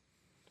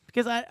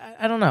 Because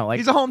I don't know. Like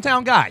He's a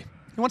hometown guy.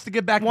 He wants to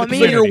give back Well, to the me-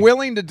 So community. you're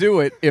willing to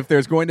do it if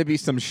there's going to be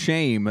some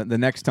shame the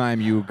next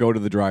time you go to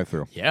the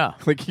drive-through. yeah.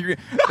 Like you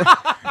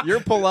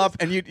pull up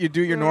and you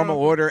do your normal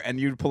order and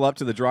you pull up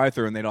to the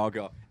drive-through and they'd all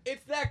go,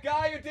 "It's that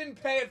guy who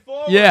didn't pay it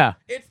forward. Yeah.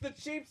 It's the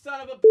cheap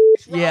son of a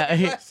bitch. Rob Yeah.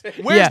 Blessing."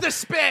 Where's Yeah. the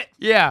spit?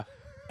 Yeah.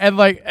 And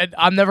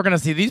I'm never gonna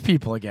see these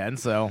people again.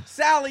 So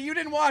Sally, you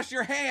didn't wash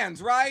your hands,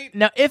 right?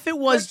 now, if it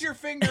was Put your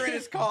finger in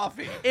his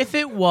coffee. if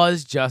it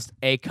was just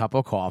a cup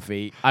of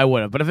coffee, I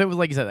would have. But if it was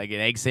like you said, like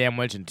an egg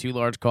sandwich and 2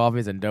 large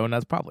coffees and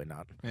donuts, probably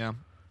not. Yeah.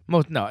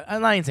 No,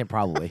 I ain't saying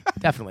probably.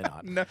 Definitely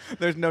not. No,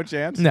 there's no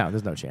chance. No,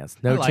 there's no chance.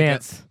 No like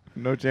chance.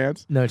 No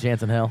chance. No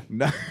chance in hell.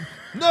 No.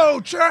 No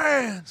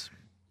chance.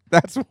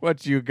 That's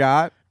what you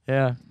got.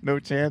 Yeah. No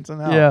chance in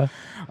hell. Yeah.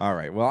 All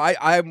right. Well,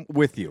 I'm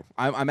with you.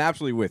 I'm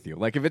absolutely with you.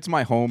 Like if it's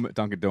my home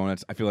Dunkin'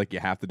 Donuts, I feel like you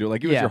have to do it.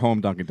 Like it was Yeah. your home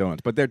Dunkin'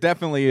 Donuts, but there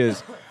definitely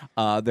is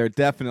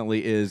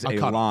a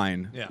cutoff.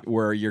 line Yeah.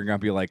 where you're gonna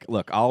be like,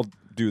 look, I'll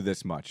do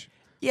this much.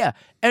 Yeah,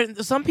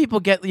 and some people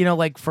get,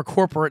 like for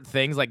corporate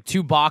things, like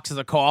 2 boxes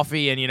of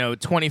coffee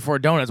and 24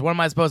 donuts. What am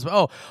I supposed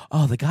to?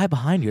 Oh, the guy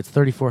behind you, it's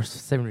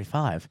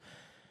 $34.75.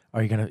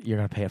 Are you're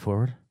gonna pay it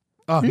forward?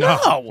 Oh,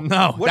 No.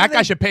 no. What That do guy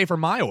they- should pay for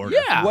my order.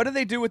 Yeah. What do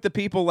they do with the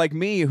people like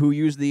me who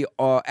use the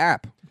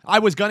app? I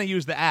was gonna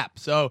use the app.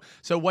 So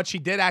what she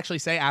did actually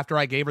say after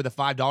I gave her the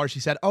 $5, she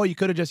said, "Oh, you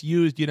could have just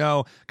used,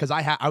 because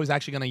I was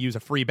actually gonna use a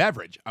free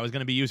beverage. I was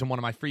gonna be using one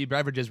of my free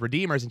beverages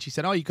redeemers, and she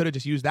said, "Oh, you could have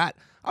just used that."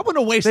 I wouldn't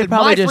have They wasted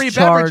probably my just free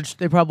charge. beverage.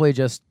 They probably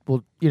just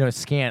will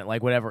scan it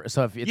like whatever.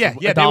 So if it's Yeah,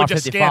 a they would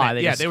just $1.55, scan it.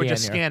 they Yeah, just they would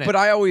just your- scan it. But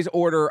I always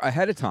order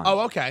ahead of time.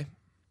 Oh, okay.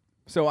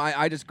 So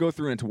I just go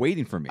through and it's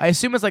waiting for me. I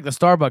assume it's like the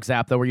Starbucks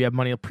app though, where you have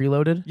money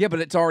preloaded. yeah, but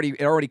it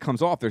already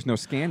comes off. There's no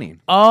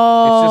scanning.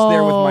 Oh, just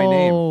there with my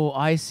name. Oh,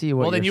 I see.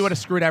 What Well, then you're you would have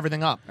screwed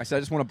everything up. I said I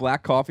just want a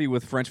black coffee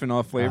with French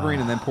vanilla flavoring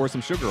and then pour some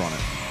sugar on it.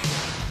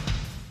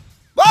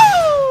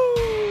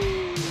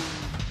 Woo!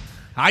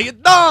 How you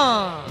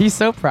done? He's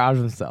so proud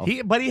of himself.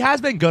 But he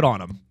has been good on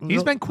him.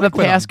 He's been quick The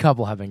with past him.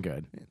 couple have been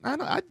good.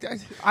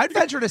 I'd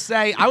venture to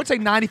say, I would say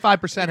 95%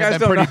 guys have been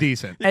don't pretty know-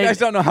 decent. You guys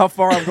don't know how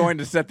far I'm going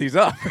to set these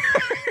up.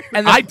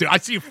 And I do. I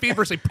see you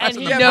feverishly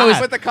pressing he the knows-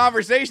 pad. with the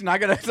conversation,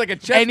 it's like a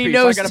chess And he piece.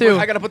 knows, too.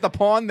 I gotta put the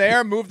pawn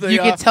there, move the. you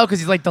can tell because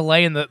he's like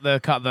delaying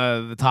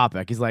the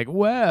topic. He's like,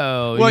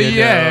 well, Well, you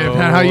yeah, know,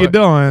 how you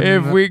doing?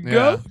 If we Yeah.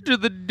 go to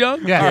the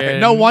Dunkin', Yeah,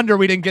 no wonder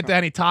we didn't get to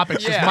any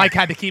topics because Yeah. Mike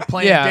had to keep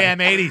playing Yeah. damn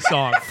 80s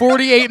song.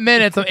 48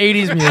 minutes of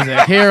 80s music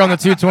here on the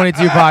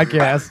 222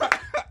 podcast.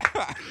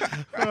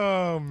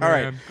 Oh, man. All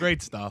right.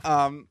 Great stuff.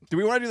 Do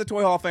we want to do the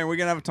Toy Hall of Fame? We're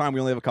gonna have time. We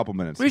only have a couple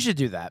minutes. We should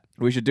do that.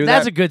 We should do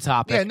That's that. a good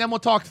topic. yeah, and then we'll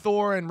talk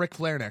Thor and Ric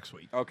Flair next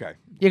week. Okay.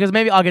 Yeah, because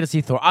maybe I'll get to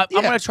see Thor. I'm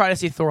Yeah. going to try to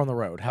see Thor on the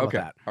road. How Okay.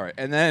 about that? All right.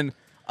 And then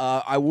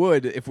I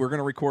would, if we're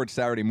gonna record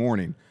Saturday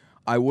morning,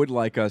 I would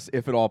like us,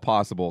 if at all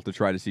possible, to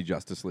try to see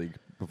Justice League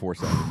before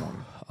Saturday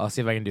morning. I'll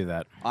see if I can do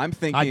that. I'm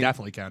thinking. I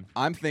definitely can.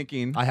 I'm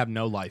thinking. I have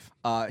no life.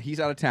 He's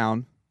out of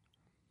town.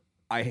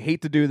 I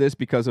hate to do this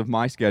because of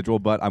my schedule,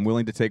 but I'm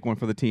willing to take one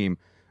for the team.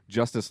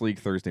 Justice League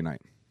Thursday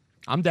night.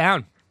 I'm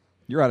down.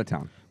 You're out of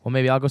town. Well,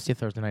 maybe I'll go see it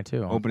Thursday night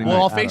too. Opening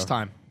Well, I'll night.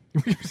 FaceTime.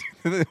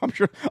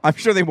 I'm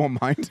sure they won't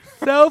mind.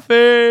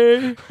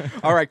 Selfie.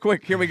 All right,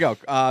 quick. Here we go.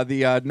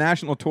 The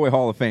National Toy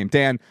Hall of Fame.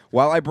 Dan,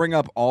 while I bring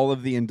up all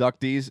of the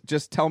inductees,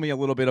 just tell me a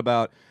little bit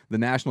about the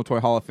National Toy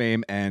Hall of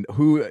Fame and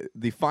who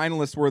the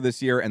finalists were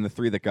this year and the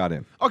 3 that got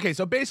in. Okay,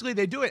 so basically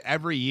they do it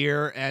every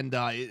year, and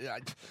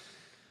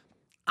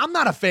I'm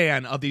not a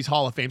fan of these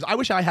Hall of Fames. I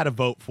wish I had a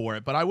vote for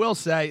it, but I will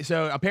say,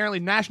 so apparently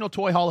National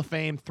Toy Hall of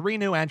Fame, 3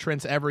 new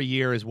entrants every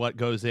year is what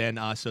goes in.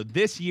 So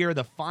this year,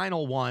 the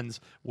final ones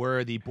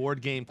were the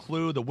board game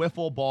Clue, the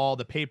Wiffle Ball,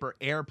 the Paper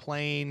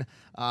Airplane,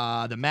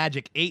 the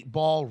Magic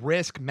 8-Ball,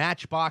 Risk,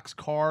 Matchbox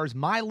Cars,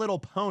 My Little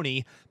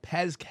Pony,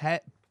 Pez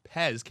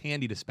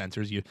candy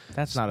dispensers.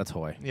 That's not a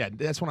toy. Yeah,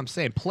 that's what I'm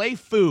saying. Play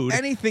food.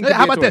 Anything How could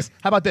be a about toy. this?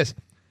 How about this?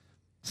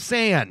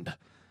 Sand.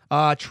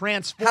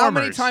 Transformers. How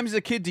many times as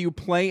a kid do you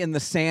play in the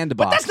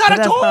sandbox? But that's not a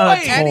That's toy. not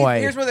a toy.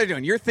 Here's what they're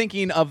doing. You're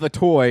thinking of the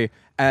toy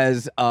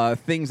as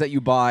things that you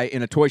buy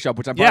in a toy shop,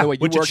 which, by Yeah, the way, you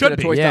which it work should at a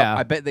be. toy Yeah. shop.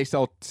 I bet they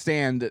sell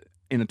sand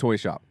in a toy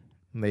shop.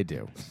 They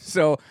do.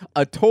 So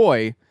a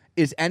toy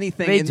is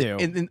anything. They in- do.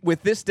 in-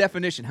 with this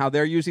definition, how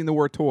they're using the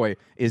word toy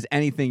is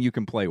anything you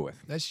can play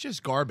with. That's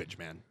just garbage,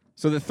 man.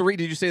 So the 3,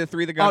 did you say the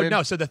 3 that got Oh in?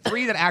 no! So the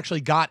 3 that actually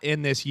got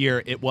in this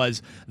year, it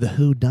was the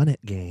Who Done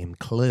It game,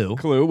 Clue.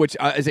 Clue, which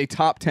is a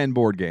top 10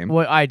 board game.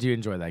 Well, I do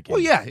enjoy that game.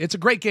 Well, yeah, it's a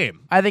great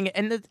game. I think,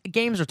 and the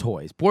games are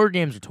toys. Board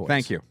games are toys.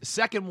 Thank you.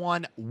 Second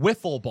one,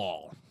 Wiffle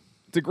Ball.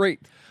 It's a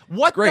great.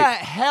 What great. the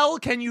hell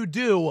can you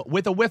do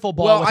with a wiffle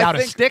ball Well, I without a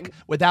think- stick,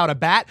 without a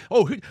bat?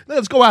 Oh,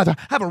 let's go out and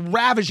have a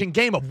ravaging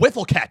game of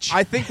wiffle catch.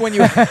 I think when you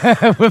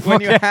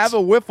when you have a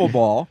wiffle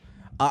ball,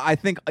 I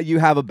think you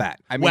have a bat.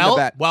 I mean, the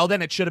bat. well,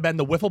 then it should have been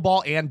the wiffle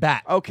ball and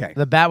bat. Okay.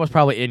 The bat was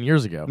probably in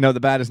years ago. No, the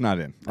bat is not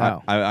in.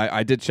 Oh.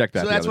 I did check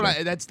that. So the that's other what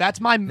day.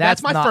 that's my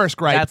not- first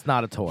gripe. That's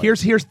not a toy.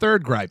 Here's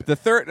third gripe. The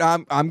third,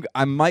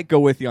 I might go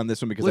with you on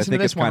this one because Listen I to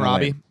think this it's one, kind of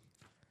Robbie. lame.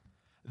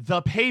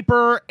 The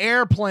paper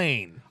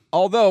airplane.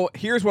 Although,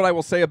 here's what I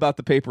will say about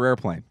the paper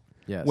airplane.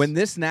 Yes. When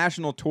this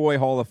National Toy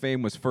Hall of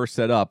Fame was first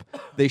set up,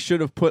 they should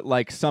have put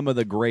like some of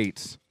the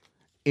greats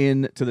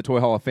into the Toy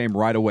Hall of Fame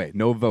right away.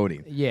 No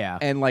voting. Yeah.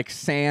 And like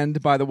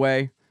Sand, by the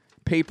way,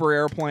 Paper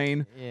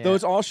Airplane, Yeah.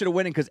 those all should have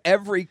won because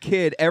every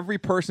kid, every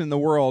person in the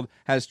world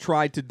has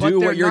tried to But do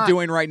they're what you're not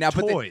doing right now.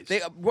 toys.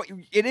 But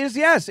it is,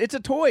 yes, it's a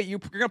toy. You're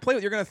going to play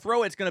with. You're going to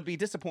throw it. It's going to be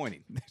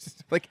disappointing.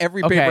 like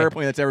every paper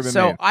airplane that's ever been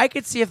so made. I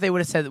could see if they would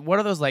have said, what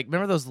are those like?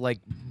 Remember those like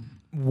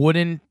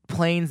wooden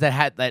planes that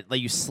had that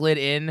like you slid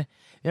in?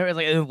 You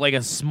know, like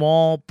a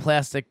small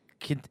plastic,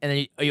 and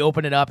then you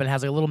open it up and it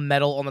has like a little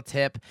metal on the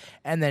tip,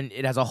 and then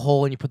it has a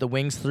hole and you put the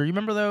wings through. You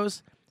remember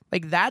those?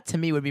 Like that to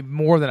me would be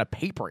more than a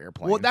paper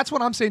airplane. Well, that's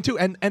what I'm saying too.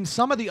 And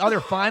some of the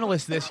other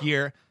finalists this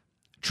year,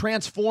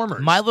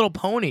 Transformers. My Little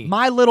Pony.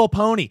 My Little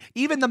Pony.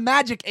 Even the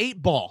Magic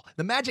 8-Ball.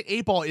 The Magic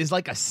 8-Ball is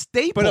like a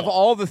staple. But of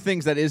all the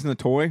things that isn't a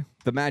toy,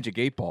 the Magic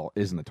 8-Ball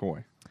isn't a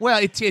toy. well,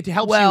 it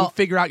helps Well- you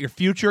figure out your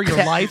future, your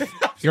life,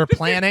 your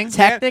planning.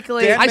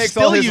 Technically, Dan I makes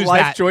still all his use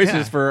life that, choices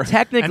yeah. for.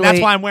 technically, And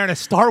that's why I'm wearing a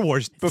Star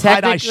Wars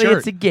tie-dye technically shirt.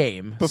 it's a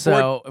game.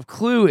 So if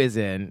Clue is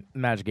in,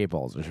 Magic 8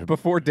 Balls.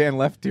 Before Dan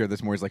left here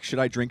this morning, he's like, "Should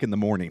I drink in the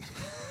morning?"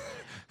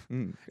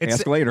 It's-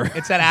 Ask later.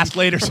 It's that ask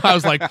later, so I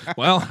was like,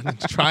 well,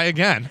 try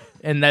again.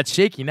 And that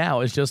shaky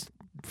now is just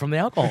from the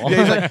alcohol.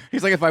 Yeah,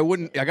 he's like, if I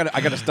wouldn't, I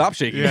gotta stop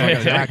shaking.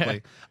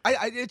 Exactly.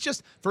 It's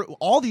just for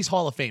all these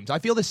Hall of Fames. I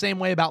feel the same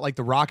way about like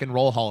the Rock and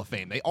Roll Hall of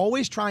Fame. They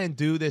always try and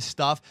do this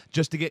stuff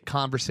just to get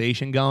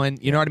conversation going.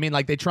 You know what I mean?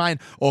 Like they try and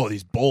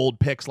these bold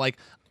picks. Like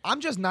I'm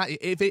just not.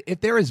 If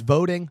there is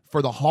voting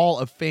for the Hall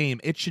of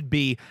Fame, it should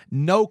be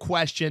no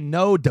question,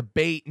 no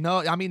debate.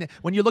 No, I mean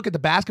when you look at the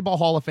Basketball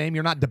Hall of Fame,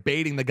 you're not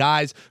debating the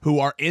guys who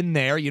are in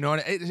there. You know,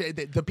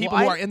 the people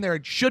who are in there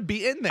should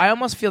be in there. I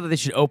almost feel that they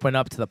should open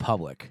up to the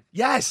public.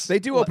 Yes, They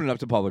do open it up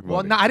to public Well,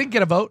 voting. no, I didn't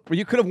get a vote. Well,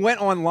 you could have went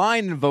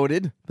online and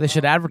voted. They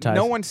should advertise.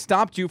 No one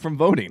stopped you from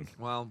voting.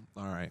 Well,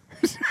 all right.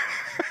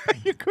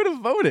 You could have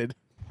voted.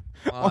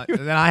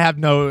 Then I have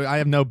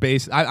no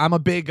base. I'm a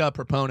big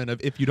proponent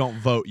of if you don't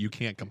vote, you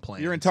can't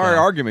complain. Your entire So,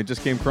 argument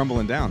just came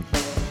crumbling down.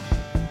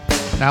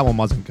 that one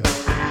wasn't good.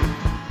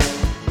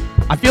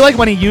 I feel like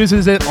when he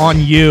uses it on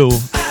you,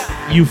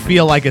 you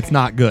feel like it's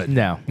not good.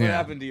 No. What Yeah.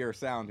 happened to your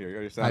sound here?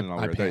 You're sounding all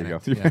weird. There you go.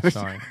 panicked. Yeah,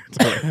 sorry.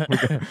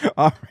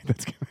 All right,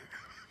 that's good.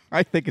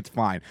 I think it's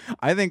fine.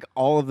 I think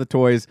all of the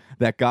toys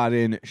that got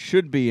in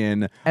should be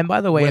in. And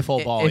by the way,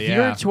 Wiffle ball, if you're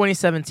yeah. in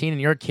 2017 and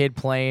you're a kid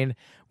playing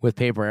with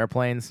paper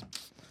airplanes,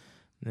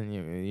 then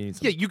you need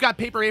some. Yeah, you got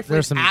paper There's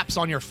airplanes some- apps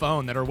on your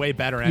phone that are way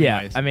better Yeah,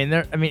 anyways.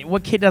 I mean,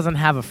 what kid doesn't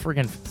have a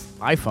freaking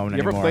iPhone You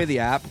anymore? ever play the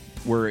app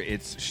where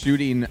it's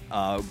shooting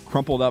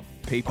crumpled up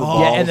paper Oh.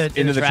 balls Yeah, in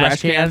into the the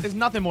trash can? There's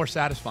nothing more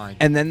satisfying.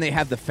 and then they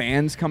have the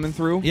fans coming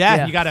through?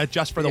 Yeah. You got to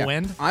adjust for the Yeah.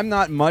 wind. I'm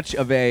not much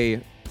of a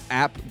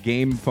app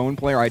game phone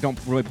player. I don't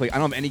really play. I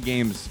don't have any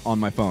games on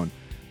my phone.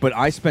 But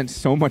I spent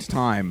so much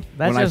time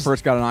That's when I just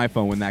first got an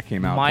iPhone when that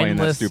came out playing that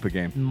mindless, stupid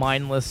game.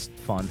 mindless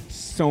fun.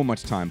 So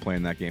much time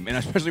playing that game, and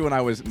especially when I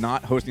was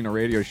not hosting a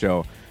radio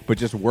show, but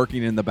just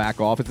working in the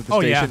back office at the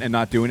Oh, station yeah. and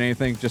not doing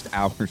anything, just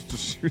hours to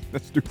shoot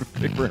that stupid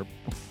paper.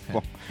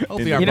 ball.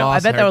 Hopefully our You know, I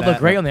boss bet that heard would look that.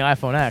 great on the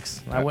iPhone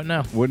X. I wouldn't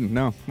know. Wouldn't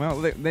know. Well,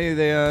 they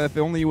if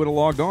only you would have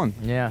logged on,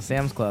 Yeah,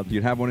 Sam's Club.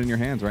 you'd have one in your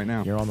hands right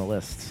now. You're on the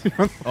list.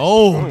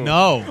 Oh,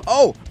 no.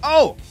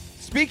 Oh!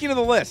 Speaking of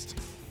the list,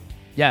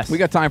 Yes. we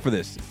got time for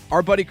this.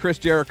 Our buddy Chris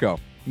Jericho,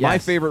 my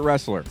Yes. favorite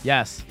wrestler.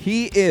 Yes.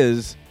 He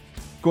is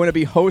going to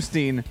be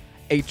hosting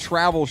a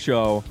travel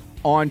show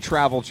on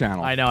Travel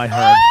Channel. I know. I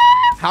heard.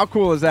 How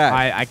cool is that?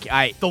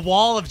 I. The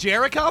Wall of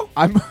Jericho?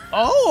 I'm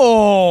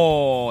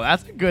Oh,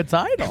 that's a good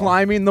title.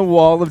 climbing the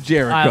wall of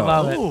Jericho. I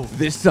love it. Ooh.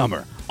 This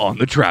summer on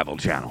the Travel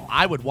Channel.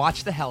 I would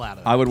watch the hell out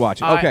of it. I would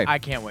watch it. Okay. I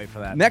can't wait for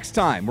that. Next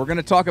time, we're going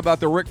to talk about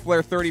the Ric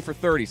Flair 30 for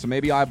 30, so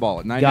maybe eyeball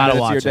it. 90 Gotta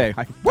minutes of your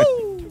watch day.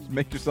 Woo!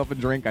 Make yourself a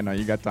drink. I know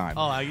you got time.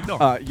 Oh, you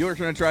know. You're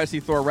going to try to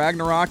see Thor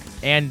Ragnarok,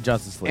 And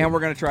Justice League. and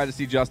we're going to try to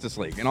see Justice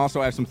League. And also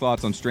I have some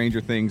thoughts on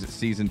Stranger Things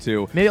Season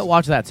 2. Maybe I'll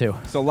watch that too.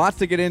 So lots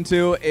to get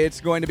into.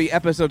 It's going to be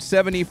episode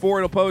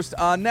 74. It'll post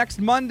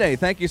next Monday.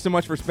 Thank you so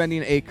much for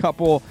spending a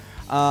couple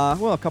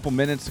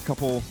minutes,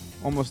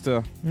 almost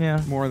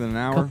more than an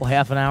hour. Couple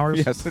half an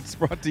hours. Yes, it's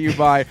brought to you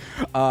by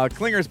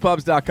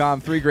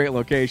ClingersPubs.com. 3 great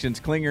locations.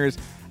 Clingers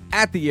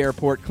at the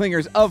airport,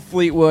 Clingers of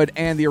Fleetwood,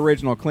 and the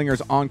original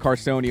Clingers on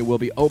Carsonia will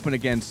be open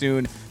again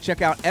soon.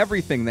 Check out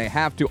everything they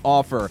have to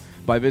offer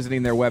by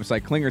visiting their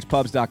website,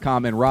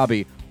 ClingersPubs.com. And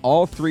Robbie,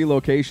 all 3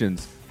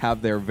 locations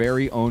have their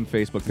very own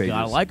Facebook pages.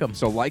 Gotta like 'em.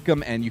 So like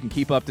them, and you can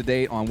keep up to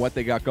date on what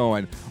they got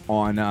going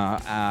on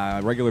a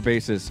regular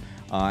basis.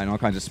 And all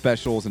kinds of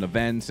specials and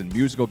events and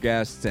musical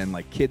guests and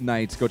like kid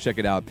nights. Go check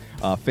it out.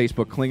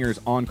 Facebook, Clingers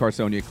on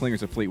Carsonia,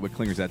 Clingers of Fleetwood,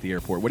 Clingers at the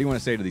airport. What do you want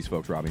to say to these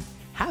folks, Robbie?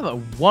 Have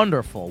a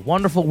wonderful,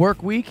 wonderful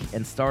work week,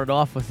 and start it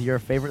off with your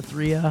favorite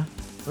 3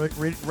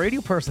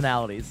 radio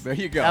personalities. There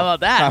you go. How about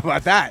that? How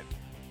about that,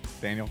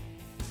 Daniel?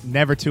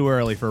 Never too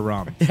early for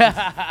rum.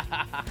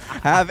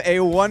 Have a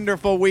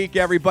wonderful week,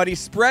 everybody.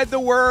 Spread the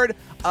word.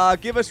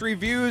 Give us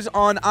reviews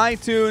on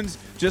iTunes.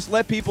 Just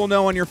let people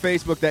know on your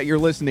Facebook that you're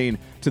listening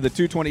to the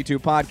 222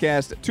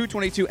 podcast.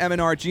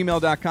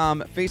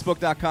 222MNR@gmail.com,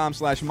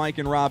 Facebook.com/Mike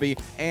and Robbie,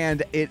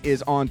 and it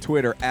is on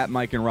Twitter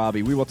 @Mike and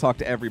Robbie. We will talk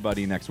to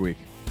everybody next week.